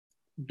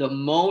the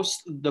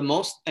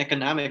most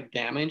economic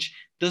damage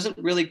doesn't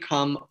really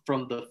come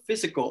from the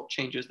physical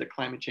changes that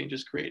climate change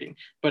is creating,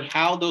 but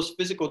how those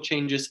physical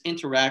changes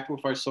interact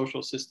with our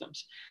social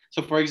systems.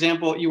 So, for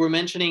example, you were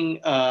mentioning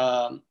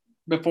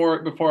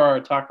before our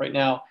talk right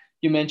now,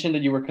 you mentioned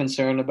that you were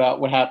concerned about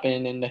what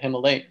happened in the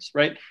Himalayas,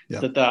 right?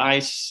 Yeah. That the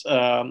ice,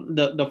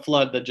 the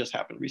flood that just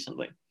happened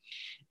recently.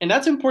 And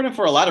that's important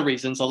for a lot of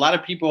reasons. A lot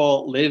of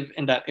people live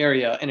in that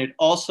area, and it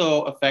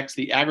also affects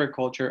the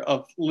agriculture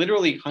of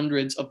literally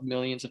hundreds of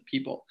millions of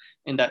people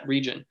in that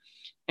region.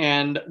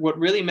 And what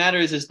really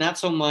matters is not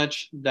so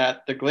much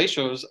that the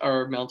glaciers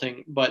are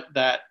melting, but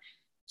that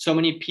so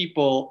many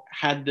people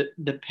had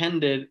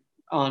depended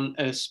on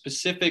a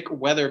specific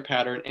weather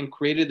pattern and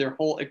created their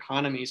whole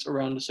economies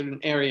around a certain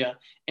area.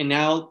 And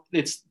now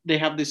they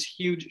have this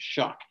huge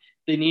shock.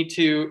 They need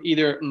to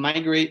either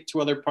migrate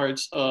to other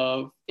parts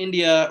of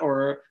India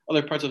or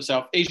other parts of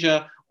South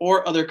Asia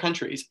or other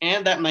countries.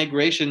 And that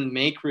migration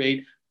may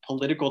create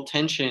political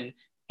tension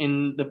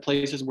in the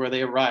places where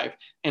they arrive.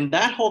 And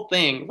that whole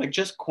thing, like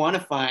just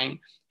quantifying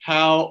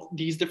how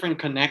these different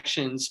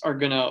connections are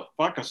going to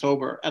fuck us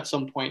over at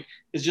some point,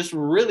 is just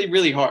really,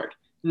 really hard.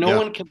 No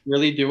one can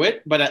really do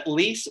it, but at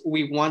least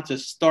we want to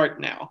start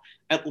now.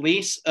 At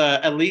least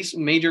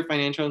major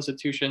financial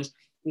institutions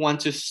want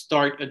to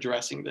start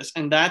addressing this.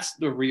 And that's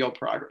the real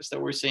progress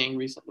that we're seeing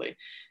recently.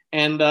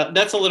 And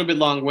that's a little bit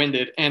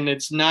long-winded, and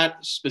it's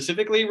not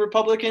specifically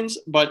Republicans,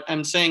 but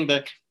I'm saying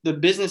that the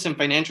business and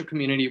financial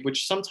community,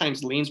 which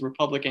sometimes leans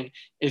Republican,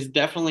 is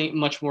definitely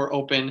much more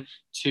open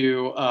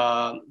to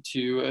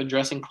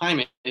addressing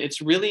climate.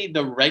 It's really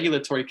the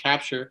regulatory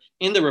capture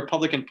in the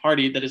Republican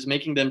Party that is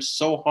making them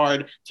so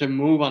hard to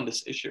move on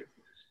this issue.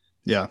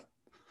 Yeah.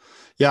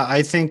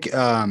 I think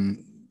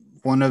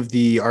one of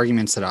the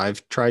arguments that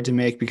I've tried to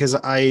make, because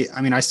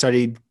I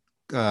studied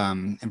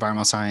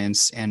environmental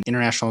science and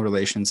international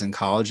relations in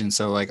college. And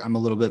so like, I'm a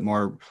little bit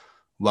more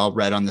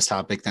well-read on this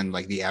topic than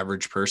like the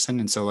average person.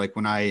 And so like,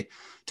 when I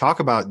talk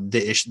about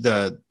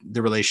the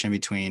relation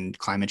between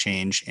climate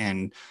change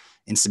and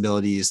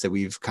instabilities that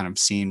we've kind of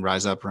seen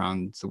rise up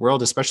around the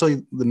world,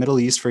 especially the Middle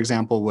East, for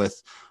example,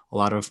 with a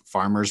lot of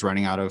farmers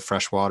running out of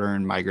fresh water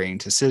and migrating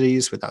to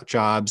cities without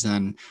jobs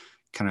and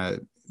kind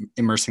of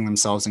immersing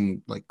themselves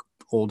in like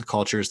old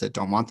cultures that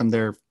don't want them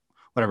there,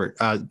 whatever.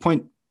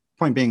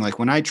 Point being, like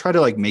when I try to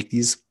like make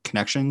these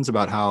connections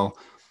about how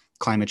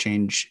climate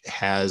change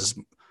has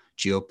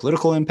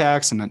geopolitical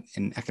impacts and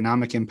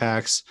economic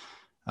impacts,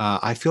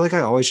 I feel like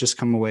I always just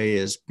come away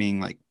as being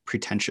like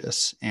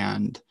pretentious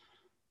and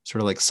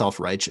sort of like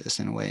self-righteous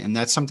in a way. And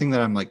that's something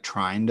that I'm like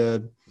trying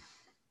to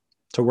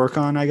work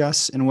on, I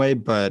guess, in a way,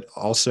 but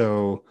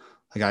also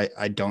like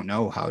I don't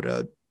know how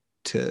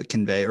to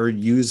convey or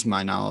use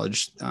my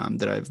knowledge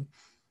that I've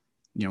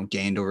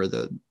gained over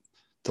the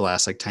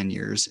last like 10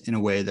 years in a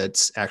way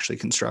that's actually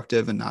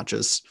constructive and not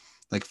just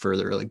like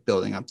further like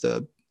building up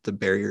the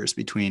barriers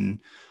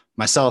between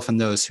myself and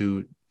those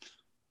who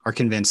are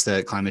convinced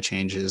that climate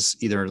change is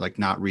either like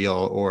not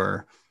real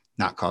or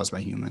not caused by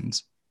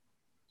humans.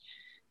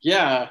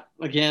 Yeah,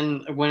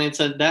 again, when it's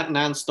that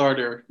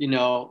non-starter,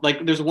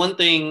 like there's one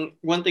thing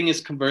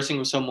is conversing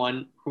with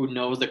someone who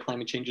knows that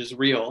climate change is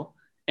real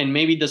and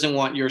maybe doesn't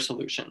want your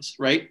solutions,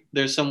 right?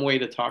 There's some way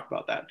to talk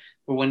about that.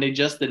 But when they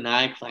just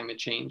deny climate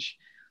change,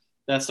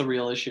 that's the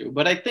real issue.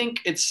 But I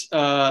think it's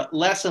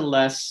less and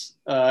less,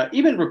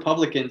 even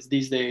Republicans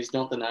these days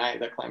don't deny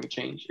that climate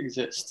change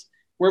exists.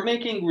 We're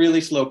making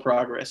really slow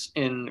progress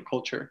in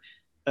culture,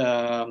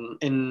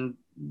 in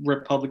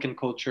Republican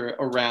culture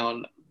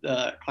around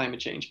climate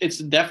change. It's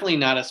definitely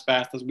not as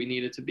fast as we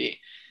need it to be,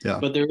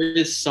 but there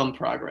is some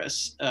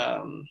progress.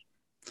 What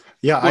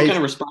kind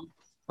of response?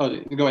 Oh,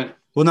 go ahead.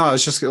 Well, no, I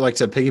was just like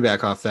to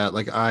piggyback off that.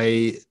 Like,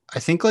 I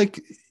think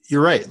like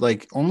you're right.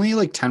 Like only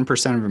like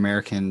 10% of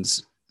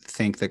Americans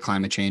think that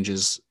climate change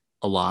is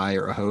a lie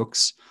or a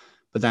hoax.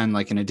 But then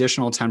like an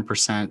additional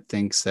 10%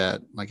 thinks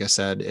that, like I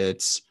said,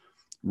 it's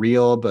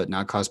real, but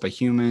not caused by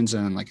humans.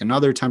 And like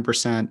another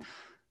 10%,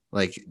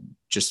 like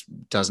just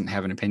doesn't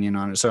have an opinion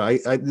on it. So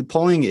the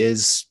polling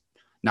is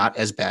not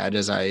as bad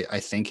as I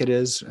think it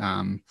is.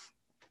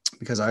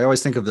 Because I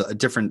always think of a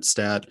different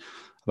stat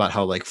about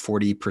how like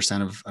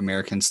 40% of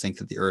Americans think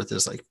that the earth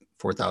is like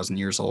 4,000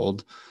 years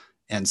old.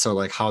 And so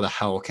like, how the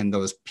hell can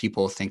those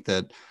people think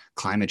that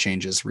climate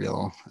change is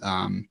real?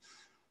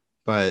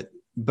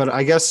 But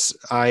I guess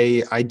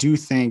I do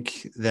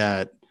think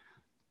that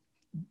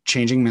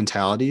changing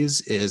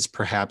mentalities is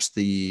perhaps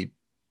the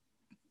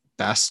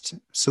best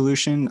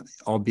solution,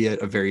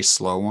 albeit a very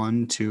slow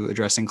one, to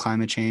addressing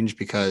climate change,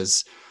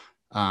 because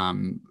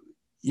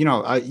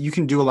you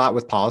can do a lot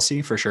with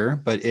policy for sure,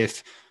 but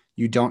if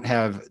you don't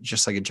have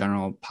just like a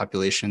general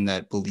population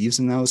that believes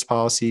in those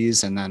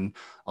policies and then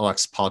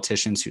elects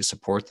politicians who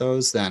support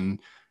those, then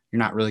you're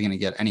not really going to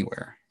get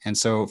anywhere. And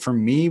so for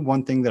me,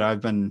 one thing that I've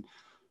been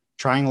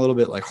trying a little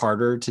bit like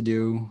harder to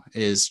do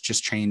is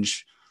just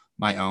change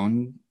my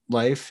own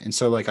life. And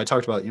so like I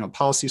talked about,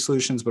 policy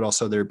solutions, but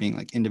also there being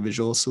like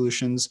individual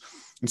solutions.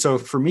 And so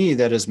for me,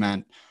 that has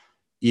meant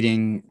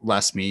eating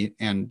less meat.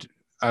 And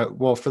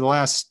for the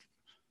last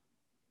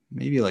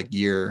maybe like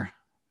year,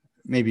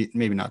 maybe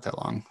not that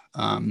long,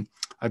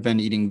 I've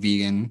been eating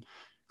vegan.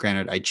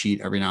 Granted, I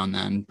cheat every now and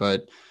then,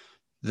 but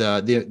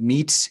the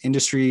meat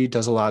industry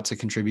does a lot to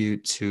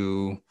contribute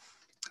to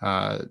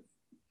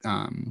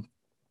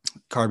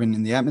carbon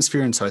in the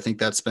atmosphere. And so I think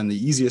that's been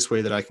the easiest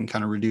way that I can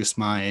kind of reduce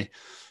my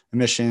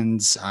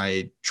emissions.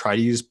 I try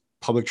to use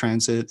public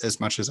transit as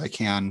much as I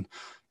can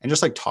and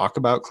just like talk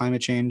about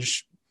climate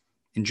change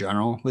in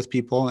general with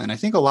people. And I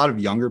think a lot of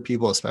younger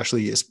people,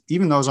 especially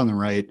even those on the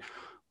right,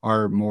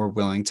 are more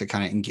willing to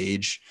kind of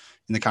engage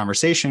in the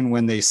conversation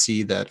when they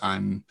see that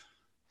I'm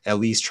at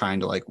least trying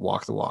to like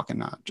walk the walk and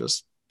not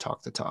just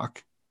talk the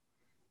talk.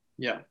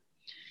 Yeah.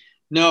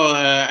 No,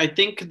 I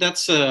think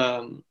that's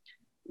a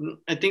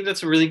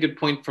really good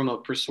point from a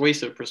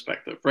persuasive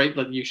perspective, right?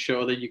 That you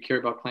show that you care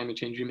about climate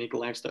change, you make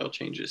lifestyle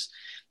changes.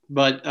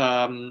 But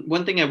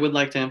one thing I would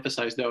like to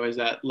emphasize, though, is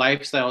that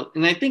lifestyle,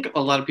 and I think a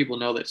lot of people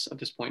know this at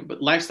this point,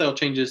 but lifestyle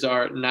changes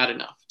are not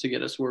enough to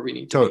get us where we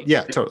need to be.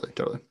 Yeah, totally.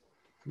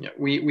 Yeah,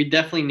 we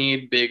definitely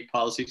need big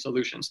policy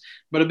solutions.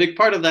 But a big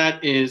part of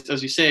that is,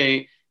 as you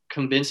say,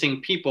 convincing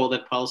people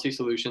that policy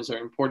solutions are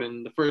important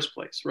in the first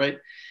place, right?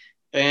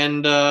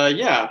 And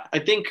I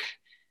think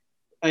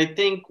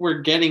we're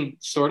getting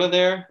sort of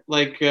there.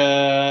 Like,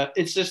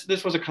 it's just,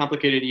 this was a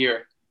complicated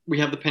year. We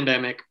have the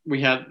pandemic.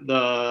 We had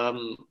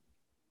the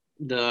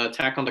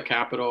attack on the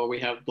Capitol. We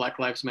have Black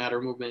Lives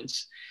Matter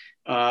movements.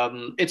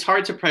 It's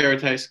hard to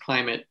prioritize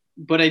climate,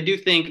 but I do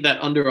think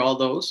that under all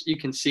those, you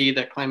can see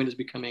that climate is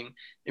becoming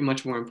a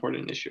much more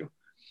important issue.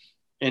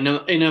 In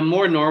a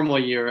more normal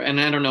year, and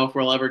I don't know if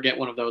we'll ever get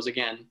one of those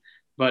again,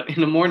 but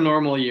in a more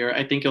normal year,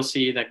 I think you'll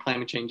see that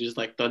climate change is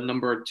like the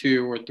number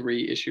 2 or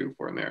 3 issue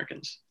for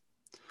Americans.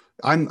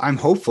 I'm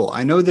hopeful.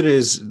 I know that it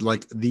is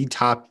like the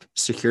top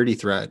security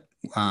threat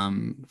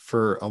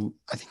for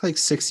I think like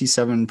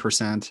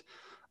 67%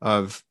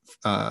 of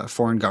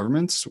foreign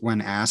governments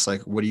when asked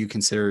like, what do you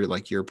consider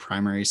like your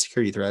primary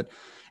security threat?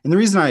 And the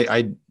reason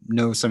I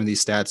know some of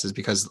these stats is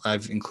because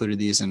I've included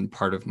these in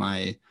part of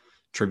my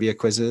trivia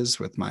quizzes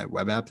with my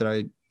web app that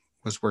I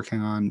was working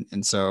on.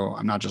 And so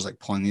I'm not just like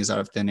pulling these out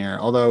of thin air.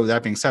 Although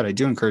that being said, I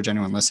do encourage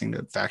anyone listening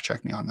to fact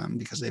check me on them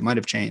because they might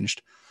have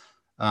changed.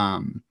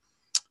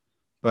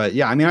 But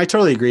yeah, I mean, I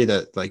totally agree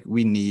that like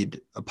we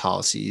need a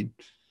policy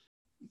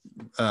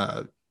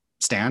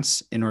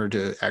stance in order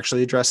to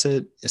actually address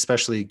it,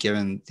 especially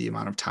given the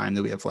amount of time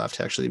that we have left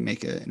to actually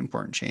make an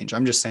important change.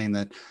 I'm just saying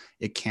that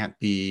it can't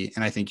be,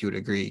 and I think you would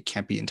agree, it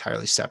can't be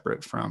entirely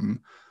separate from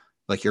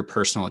like your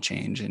personal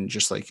change and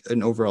just like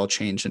an overall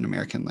change in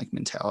American like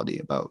mentality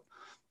about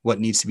what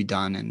needs to be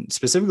done, and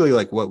specifically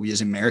like what we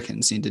as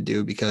Americans need to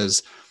do,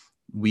 because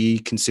we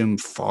consume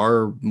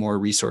far more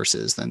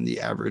resources than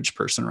the average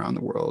person around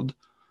the world.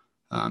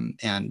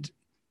 And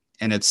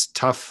it's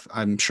tough,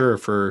 I'm sure,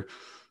 for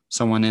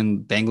someone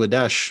in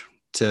Bangladesh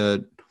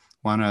to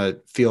want to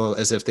feel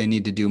as if they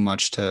need to do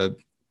much to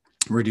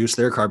reduce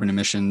their carbon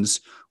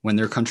emissions when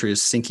their country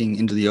is sinking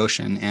into the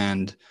ocean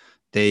and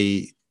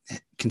they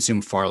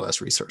consume far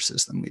less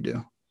resources than we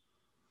do.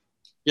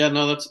 Yeah,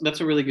 no,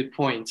 that's a really good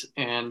point.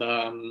 And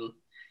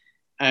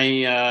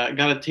I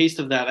got a taste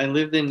of that. I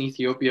lived in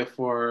Ethiopia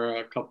for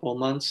a couple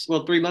months,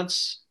 well, 3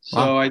 months. So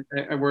wow.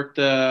 I worked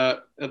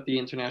at the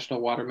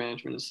International Water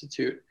Management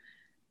Institute,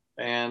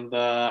 and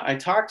I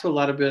talked to a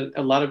lot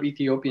of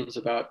Ethiopians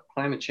about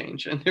climate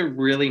change, and they're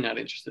really not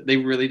interested. They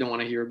really don't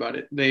want to hear about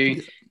it.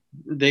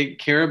 They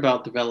care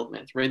about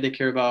development, right? They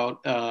care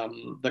about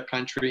the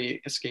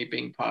country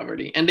escaping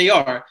poverty, and they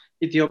are.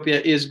 Ethiopia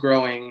is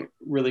growing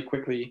really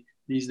quickly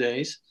these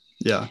days.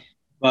 Yeah.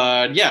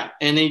 But yeah,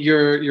 and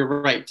you're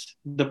right.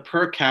 The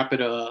per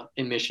capita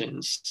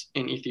emissions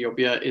in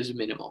Ethiopia is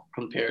minimal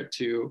compared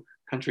to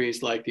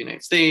countries like the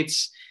United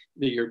States,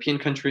 the European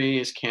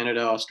countries,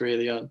 Canada,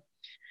 Australia.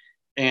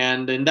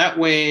 And in that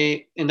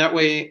way,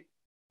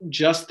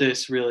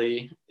 justice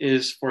really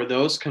is for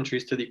those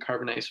countries to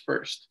decarbonize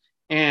first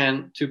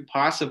and to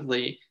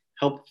possibly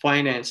help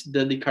finance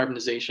the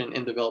decarbonization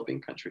in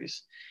developing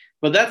countries.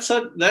 But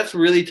that's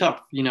really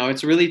tough.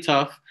 It's really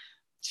tough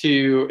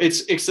to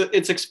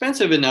it's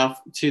expensive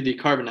enough to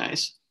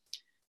decarbonize,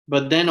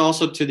 but then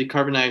also to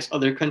decarbonize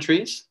other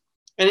countries.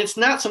 And it's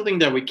not something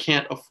that we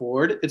can't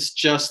afford. It's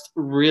just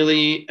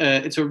really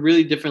it's a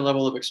really different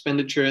level of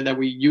expenditure that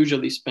we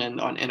usually spend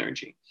on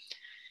energy.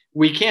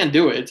 We can't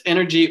do it.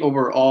 Energy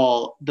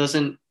overall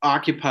doesn't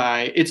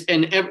occupy. It's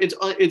in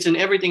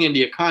everything in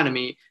the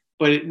economy,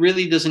 but it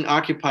really doesn't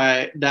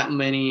occupy that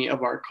many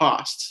of our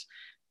costs.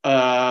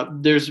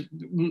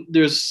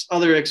 There's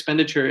other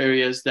expenditure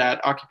areas that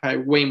occupy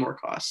way more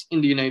costs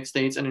in the United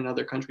States and in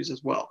other countries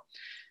as well.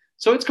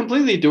 So it's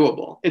completely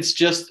doable. It's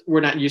just we're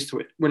not used to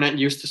it. We're not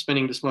used to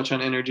spending this much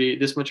on energy,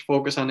 this much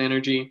focus on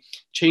energy,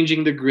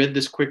 changing the grid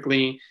this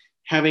quickly,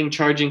 having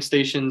charging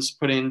stations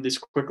put in this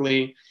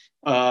quickly,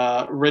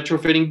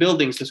 retrofitting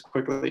buildings this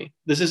quickly.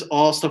 This is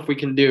all stuff we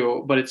can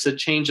do, but it's a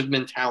change of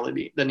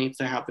mentality that needs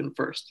to happen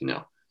first.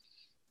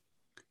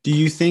 Do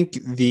you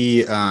think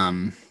the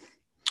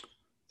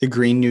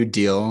Green New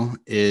Deal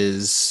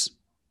is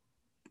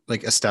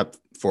like a step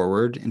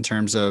forward in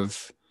terms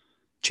of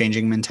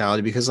changing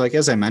mentality? Because like,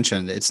 as I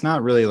mentioned, it's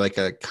not really like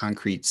a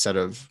concrete set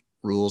of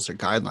rules or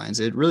guidelines.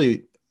 It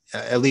really,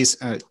 at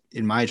least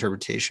in my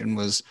interpretation,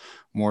 was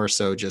more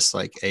so just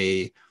like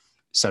a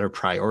set of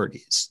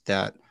priorities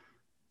that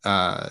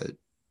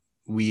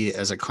we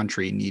as a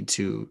country need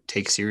to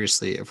take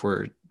seriously if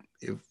we're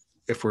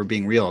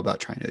being real about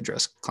trying to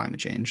address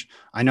climate change.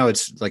 I know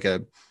it's like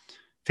a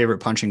favorite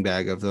punching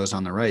bag of those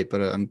on the right,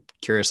 but I'm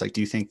curious, like, do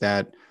you think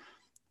that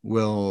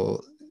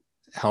will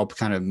help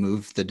kind of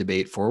move the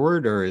debate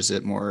forward, or is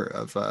it more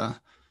of an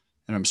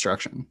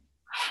obstruction?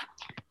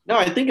 No,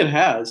 I think it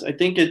has. I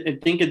think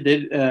it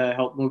did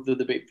help move the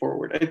debate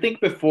forward. I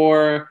think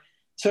before,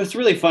 so it's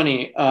really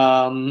funny.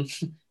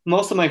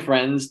 Most of my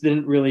friends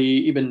didn't really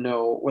even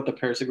know what the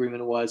Paris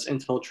Agreement was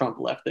until Trump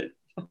left it.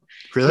 Maybe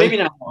Really?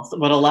 not most,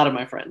 but a lot of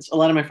my friends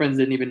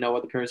didn't even know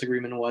what the Paris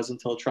Agreement was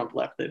until Trump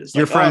left it. It's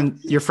like, oh,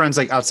 Your friends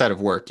like outside of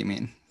work, you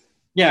mean?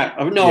 yeah,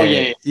 oh, no, Yeah,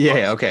 yeah, yeah, yeah, of yeah,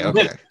 yeah. course. Okay,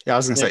 okay. Yeah, I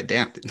was gonna Yeah. say,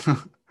 damn.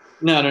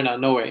 No, no, no,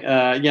 no way.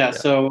 Yeah. Yeah,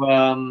 So,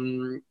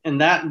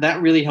 and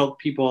that really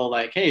helped people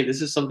like, hey,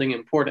 this is something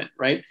important,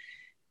 right?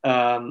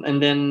 And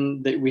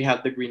then we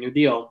had the Green New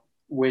Deal,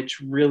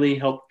 which really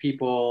helped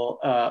people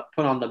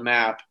put on the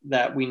map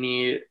that we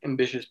need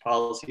ambitious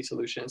policy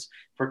solutions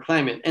for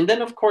climate. And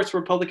then, of course,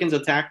 Republicans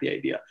attacked the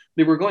idea.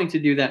 They were going to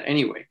do that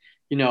anyway.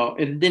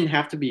 It didn't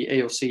have to be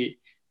AOC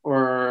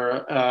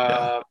or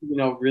yeah,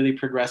 really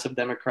progressive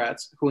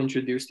Democrats who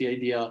introduced the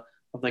idea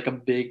of like a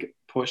big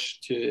push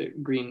to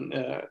green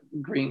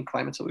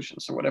climate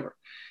solutions or whatever.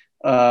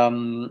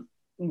 Um,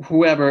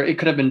 Whoever, it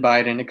could have been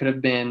Biden, it could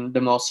have been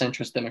the most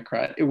centrist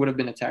Democrat. It would have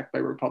been attacked by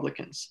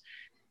Republicans.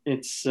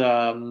 It's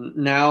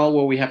now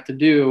what we have to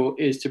do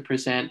is to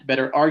present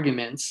better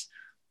arguments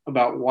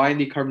about why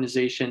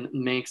decarbonization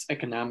makes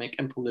economic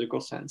and political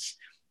sense.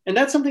 And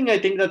that's something I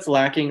think that's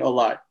lacking a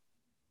lot.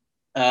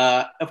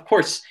 Of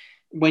course,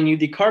 when you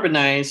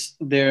decarbonize,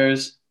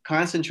 there's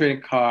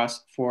concentrated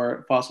costs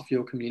for fossil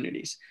fuel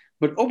communities.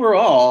 But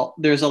overall,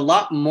 there's a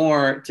lot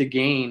more to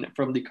gain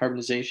from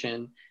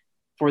decarbonization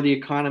for the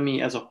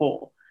economy as a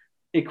whole.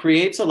 It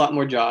creates a lot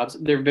more jobs.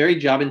 They're very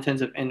job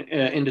intensive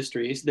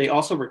industries. They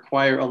also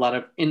require a lot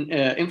of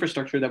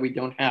infrastructure that we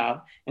don't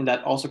have, and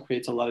that also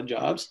creates a lot of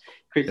jobs,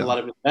 creates a yeah, lot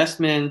of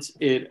investment.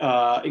 It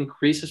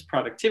increases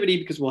productivity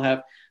because we'll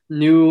have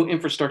new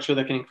infrastructure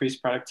that can increase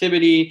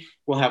productivity.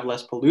 We'll have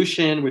less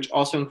pollution, which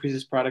also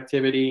increases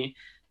productivity.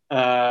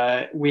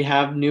 We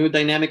have new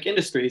dynamic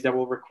industries that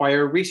will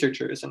require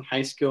researchers and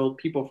high skilled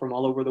people from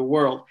all over the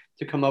world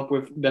to come up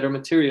with better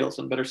materials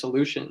and better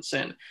solutions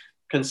and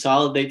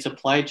consolidate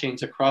supply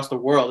chains across the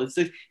world.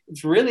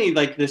 It's really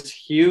like this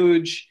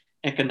huge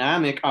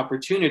economic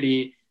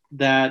opportunity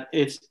that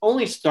it's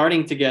only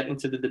starting to get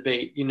into the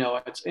debate.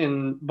 It's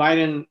in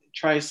Biden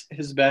tries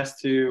his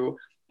best to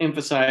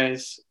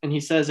emphasize, and he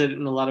says it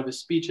in a lot of his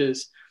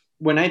speeches.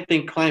 When I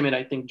think climate,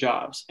 I think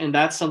jobs, and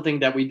that's something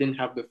that we didn't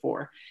have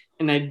before.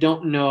 And I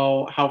don't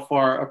know how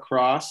far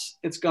across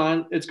it's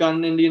gone. It's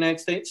gone in the United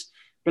States,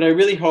 but I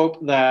really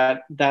hope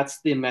that that's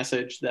the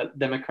message that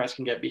Democrats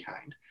can get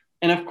behind.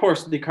 And of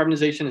course,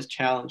 decarbonization is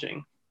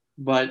challenging,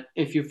 but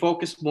if you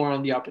focus more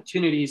on the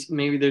opportunities,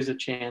 maybe there's a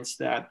chance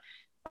that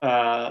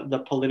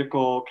the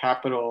political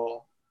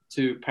capital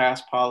to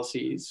pass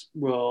policies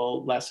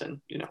will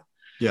lessen.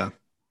 yeah.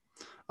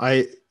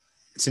 I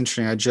It's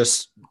interesting. I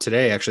just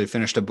today actually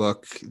finished a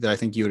book that I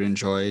think you would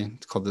enjoy.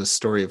 It's called The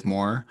Story of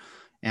More,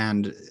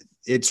 and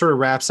it sort of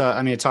wraps up.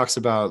 I mean, it talks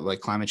about like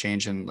climate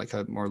change in like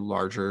a more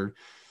larger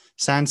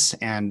sense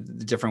and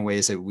the different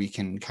ways that we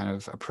can kind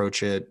of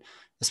approach it,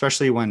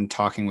 especially when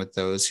talking with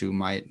those who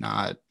might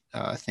not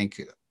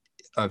think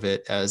of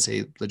it as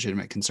a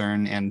legitimate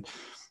concern. And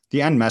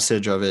the end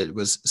message of it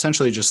was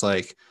essentially just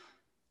like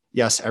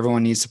yes,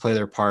 everyone needs to play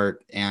their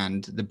part.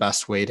 And the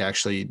best way to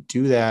actually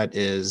do that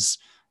is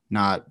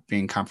not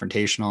being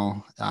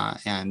confrontational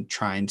and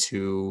trying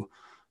to,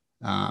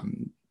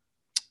 um,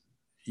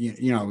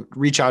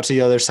 reach out to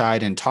the other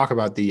side and talk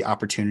about the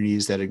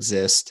opportunities that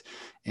exist.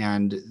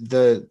 And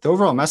the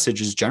overall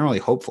message is generally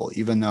hopeful,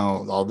 even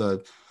though all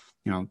the,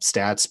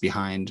 stats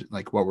behind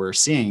like what we're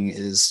seeing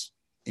is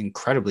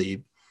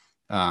incredibly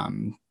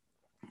um,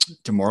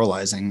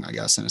 demoralizing, I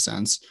guess, in a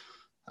sense.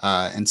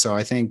 And so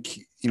I think,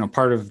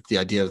 part of the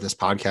idea of this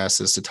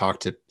podcast is to talk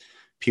to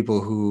people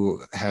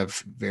who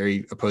have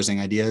very opposing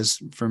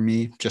ideas from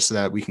me, just so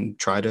that we can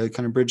try to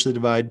kind of bridge the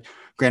divide.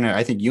 Granted,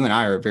 I think you and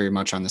I are very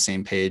much on the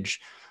same page,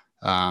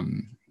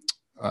 um,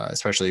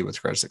 especially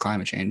with regards to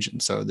climate change.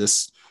 And so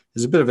this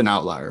is a bit of an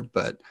outlier,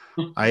 but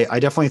I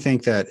definitely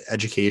think that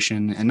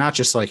education, and not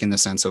just like in the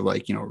sense of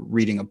like,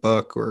 reading a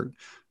book or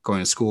going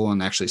to school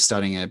and actually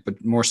studying it,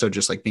 but more so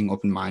just like being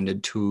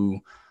open-minded to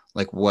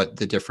like what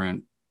the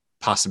different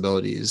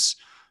possibilities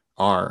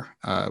are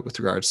with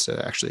regards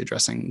to actually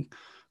addressing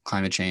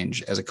climate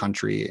change as a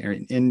country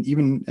and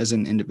even as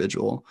an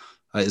individual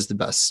is the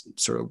best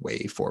sort of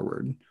way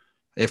forward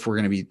if we're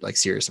going to be like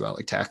serious about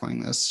like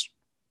tackling this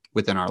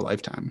within our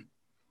lifetime.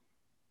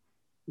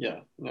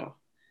 Yeah, no.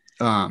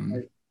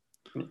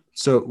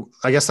 So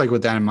I guess like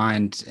with that in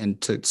mind,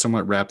 and to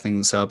somewhat wrap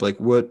things up, like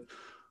what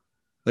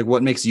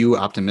makes you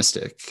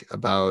optimistic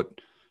about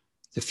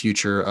the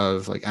future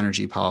of like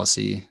energy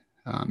policy,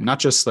 not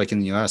just like in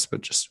the US,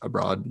 but just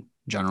abroad in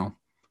general?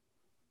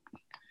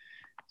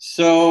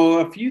 So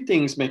a few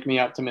things make me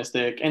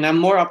optimistic, and I'm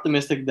more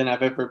optimistic than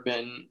I've ever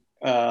been.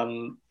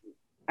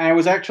 I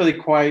was actually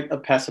quite a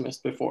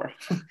pessimist before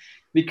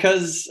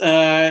because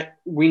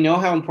we know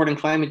how important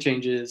climate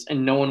change is,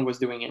 and no one was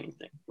doing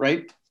anything,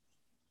 right?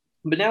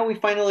 But now we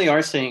finally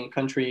are seeing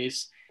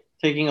countries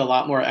taking a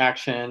lot more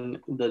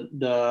action.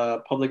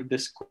 The public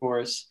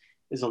discourse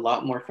is a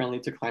lot more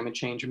friendly to climate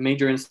change.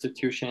 Major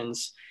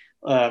institutions,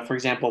 for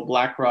example,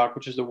 BlackRock,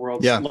 which is the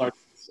world's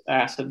largest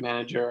asset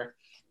manager,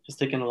 has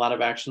taken a lot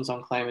of actions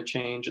on climate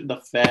change. The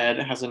Fed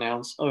has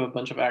announced a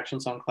bunch of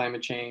actions on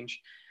climate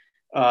change.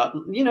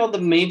 The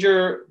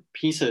major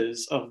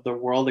pieces of the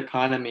world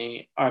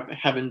economy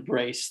have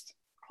embraced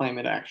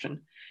climate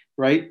action,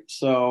 right?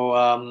 So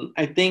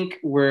I think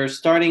we're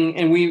starting,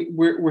 and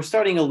we're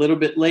starting a little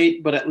bit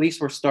late, but at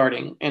least we're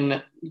starting.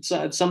 And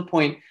at some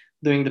point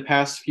during the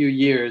past few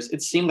years,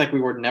 it seemed like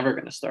we were never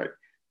going to start.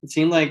 It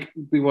seemed like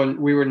we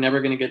were never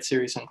going to get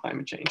serious on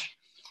climate change,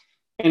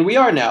 and we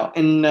are now.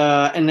 And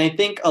I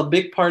think a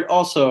big part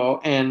also,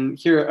 and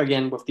here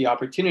again with the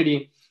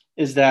opportunity,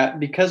 is that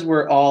because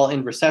we're all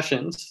in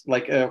recessions,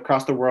 like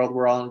across the world,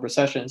 we're all in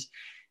recessions.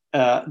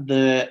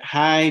 The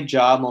high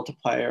job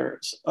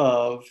multipliers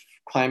of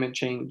climate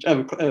change,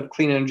 of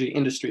clean energy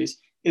industries,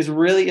 is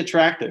really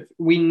attractive.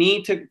 We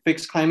need to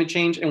fix climate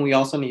change, and we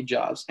also need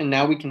jobs. And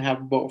now we can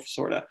have both,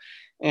 sort of.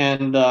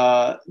 And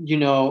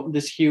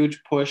this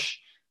huge push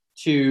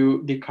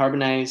to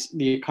decarbonize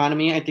the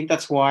economy. I think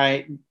that's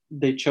why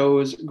they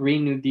chose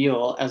Green New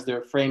Deal as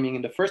their framing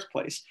in the first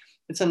place.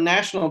 It's a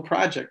national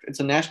project.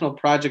 It's a national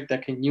project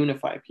that can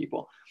unify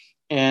people.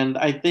 And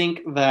I think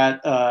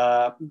that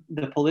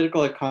the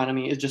political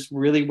economy is just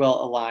really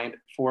well aligned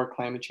for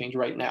climate change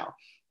right now.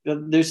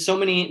 There's so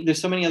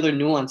many other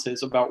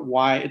nuances about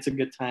why it's a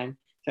good time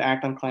to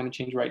act on climate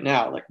change right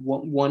now. Like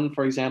one,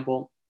 for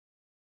example,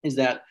 is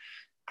that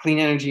clean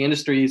energy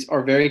industries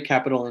are very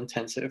capital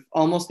intensive.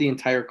 Almost the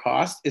entire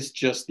cost is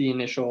just the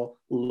initial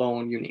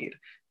loan you need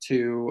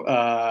to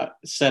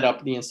set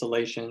up the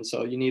installation.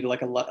 So you need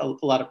like a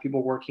lot of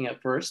people working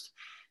at first,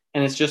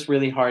 and it's just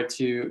really hard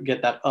to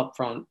get that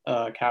upfront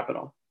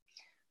capital.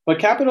 But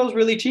capital is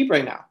really cheap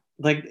right now.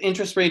 Like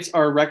interest rates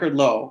are record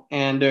low,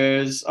 and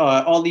there's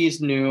all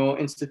these new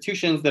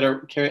institutions that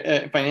are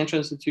financial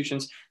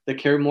institutions that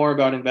care more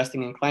about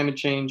investing in climate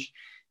change.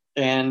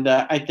 And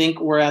I think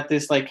we're at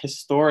this like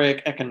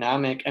historic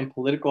economic and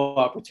political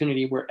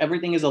opportunity where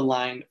everything is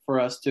aligned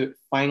for us to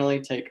finally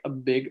take a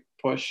big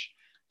push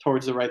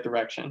towards the right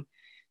direction.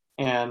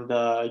 And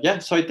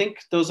so I think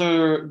those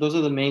are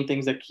the main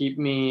things that keep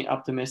me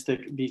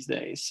optimistic these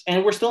days.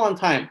 And we're still on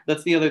time.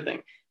 That's the other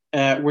thing.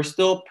 We're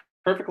still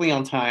perfectly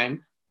on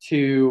time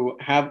to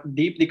have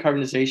deep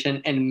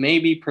decarbonization and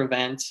maybe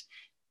prevent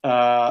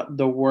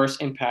the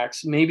worst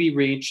impacts, maybe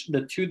reach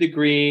the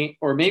 2-degree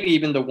or maybe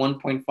even the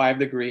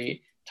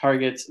 1.5-degree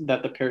targets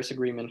that the Paris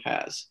Agreement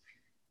has.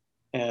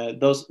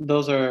 That's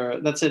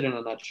it in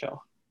a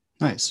nutshell.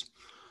 Nice.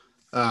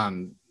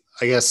 I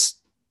guess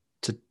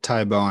to tie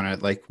a bow on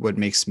it, like what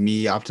makes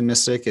me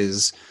optimistic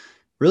is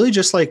really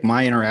just like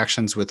my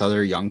interactions with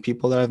other young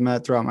people that I've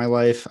met throughout my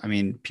life. I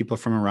mean, people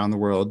from around the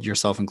world,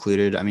 yourself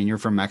included. I mean, you're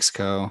from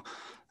Mexico.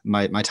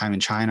 My time in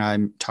China, I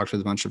talked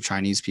with a bunch of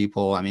Chinese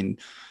people. I mean,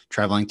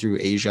 traveling through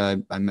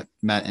Asia, I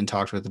met and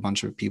talked with a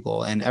bunch of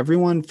people, and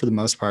everyone for the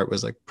most part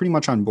was like pretty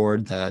much on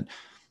board that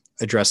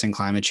addressing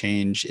climate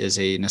change is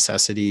a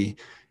necessity.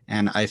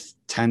 And I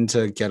tend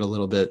to get a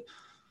little bit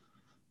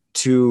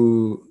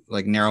too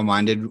like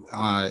narrow-minded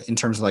in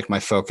terms of like my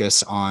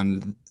focus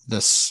on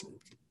this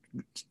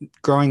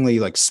growingly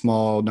like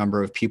small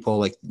number of people,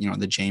 like,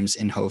 the James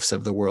Inhofes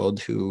of the world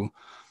who,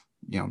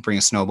 bring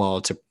a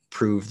snowball to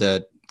prove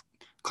that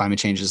climate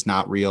change is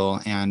not real.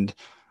 And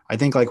I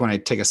think like when I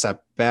take a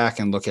step back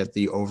and look at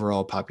the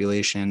overall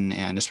population,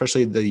 and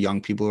especially the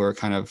young people who are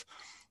kind of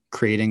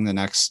creating the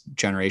next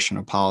generation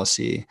of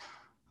policy,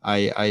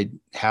 I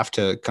have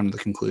to come to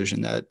the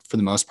conclusion that for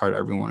the most part,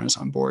 everyone is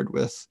on board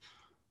with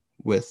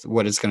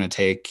what it's going to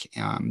take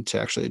to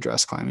actually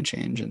address climate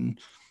change. And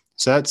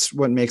so that's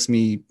what makes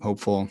me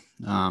hopeful.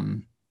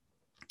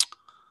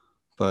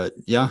 But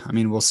yeah, I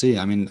mean, we'll see.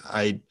 I mean,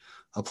 I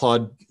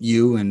applaud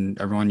you and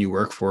everyone you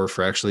work for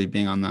actually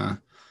being on the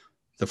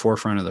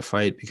forefront of the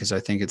fight, because I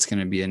think it's going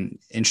to be an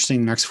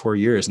interesting next 4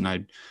 years. And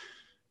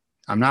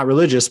I'm not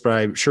religious, but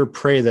I sure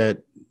pray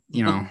that,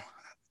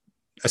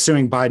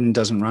 assuming Biden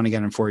doesn't run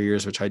again in 4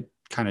 years, which I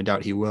kind of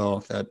doubt he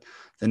will, that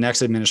the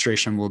next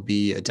administration will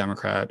be a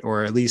Democrat,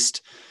 or at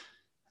least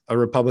a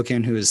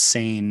Republican who is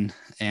sane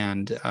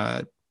and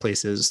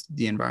places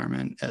the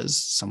environment as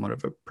somewhat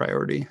of a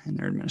priority in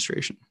their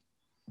administration.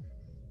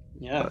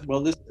 Yeah,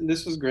 well,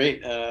 this was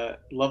great.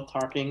 Love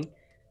talking.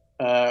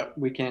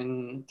 We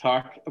can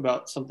talk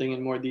about something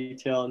in more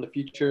detail in the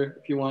future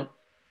if you want.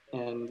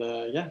 And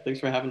yeah, thanks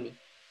for having me.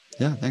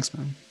 Yeah, thanks,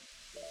 man.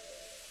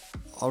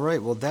 All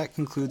right, well, that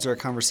concludes our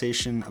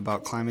conversation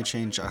about climate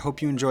change. I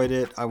hope you enjoyed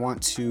it. I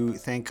want to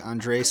thank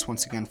Andres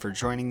once again for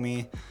joining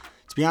me.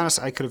 To be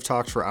honest, I could have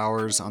talked for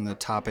hours on the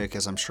topic,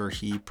 as I'm sure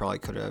he probably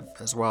could have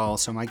as well.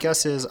 So my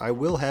guess is I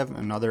will have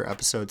another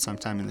episode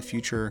sometime in the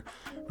future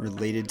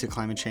related to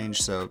climate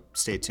change, so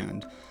stay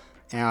tuned.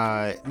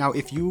 Now,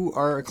 if you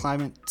are a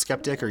climate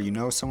skeptic, or you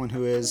know someone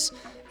who is,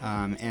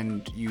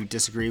 and you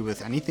disagree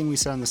with anything we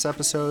said in this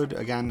episode,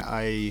 again,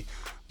 I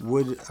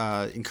would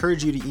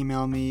encourage you to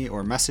email me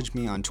or message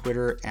me on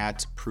Twitter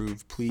at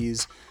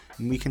ProvePlease,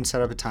 and we can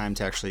set up a time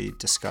to actually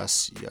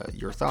discuss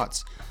your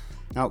thoughts.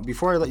 Now,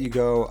 before I let you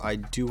go, I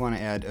do want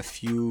to add a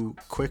few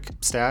quick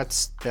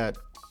stats that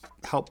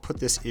help put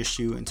this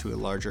issue into a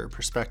larger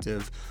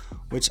perspective,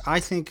 which I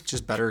think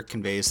just better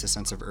conveys the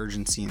sense of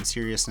urgency and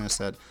seriousness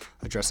that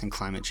addressing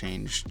climate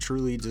change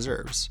truly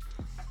deserves.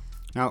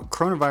 Now,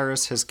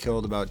 coronavirus has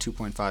killed about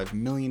 2.5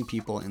 million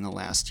people in the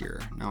last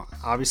year. Now,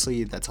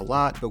 obviously that's a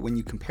lot, but when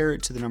you compare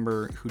it to the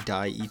number who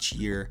die each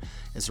year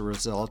as a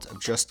result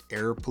of just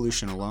air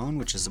pollution alone,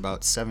 which is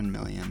about 7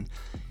 million,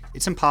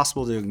 it's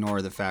impossible to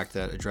ignore the fact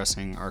that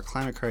addressing our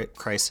climate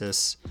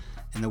crisis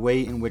and the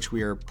way in which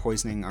we are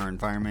poisoning our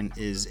environment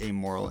is a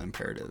moral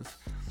imperative.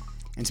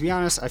 And to be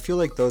honest, I feel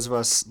like those of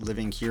us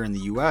living here in the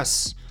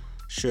US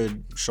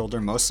should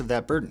shoulder most of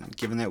that burden,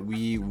 given that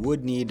we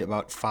would need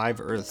about 5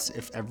 Earths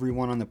if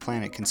everyone on the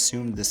planet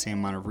consumed the same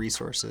amount of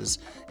resources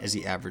as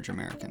the average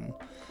American.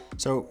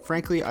 So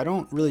frankly, I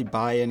don't really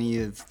buy any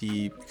of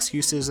the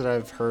excuses that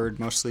I've heard,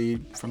 mostly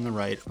from the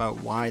right,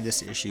 about why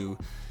this issue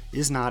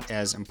is not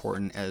as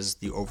important as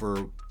the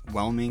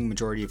overwhelming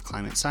majority of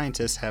climate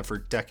scientists have for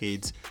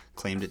decades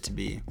claimed it to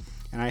be.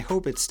 And I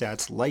hope it's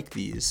stats like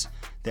these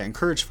that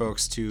encourage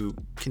folks to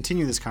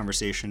continue this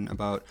conversation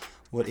about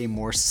what a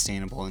more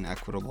sustainable and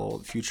equitable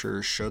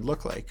future should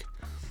look like.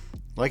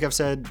 Like I've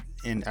said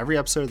in every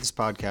episode of this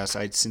podcast,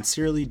 I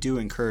sincerely do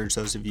encourage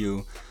those of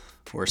you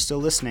who are still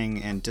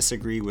listening and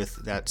disagree with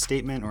that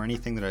statement or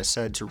anything that I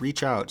said to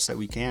reach out so that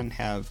we can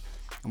have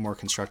a more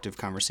constructive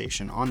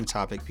conversation on the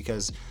topic,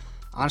 because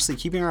honestly,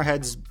 keeping our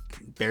heads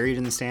buried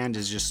in the sand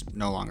is just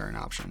no longer an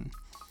option.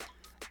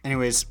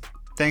 Anyways,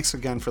 thanks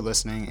again for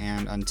listening,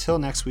 and until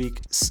next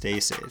week, stay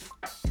safe.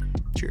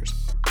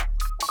 Cheers.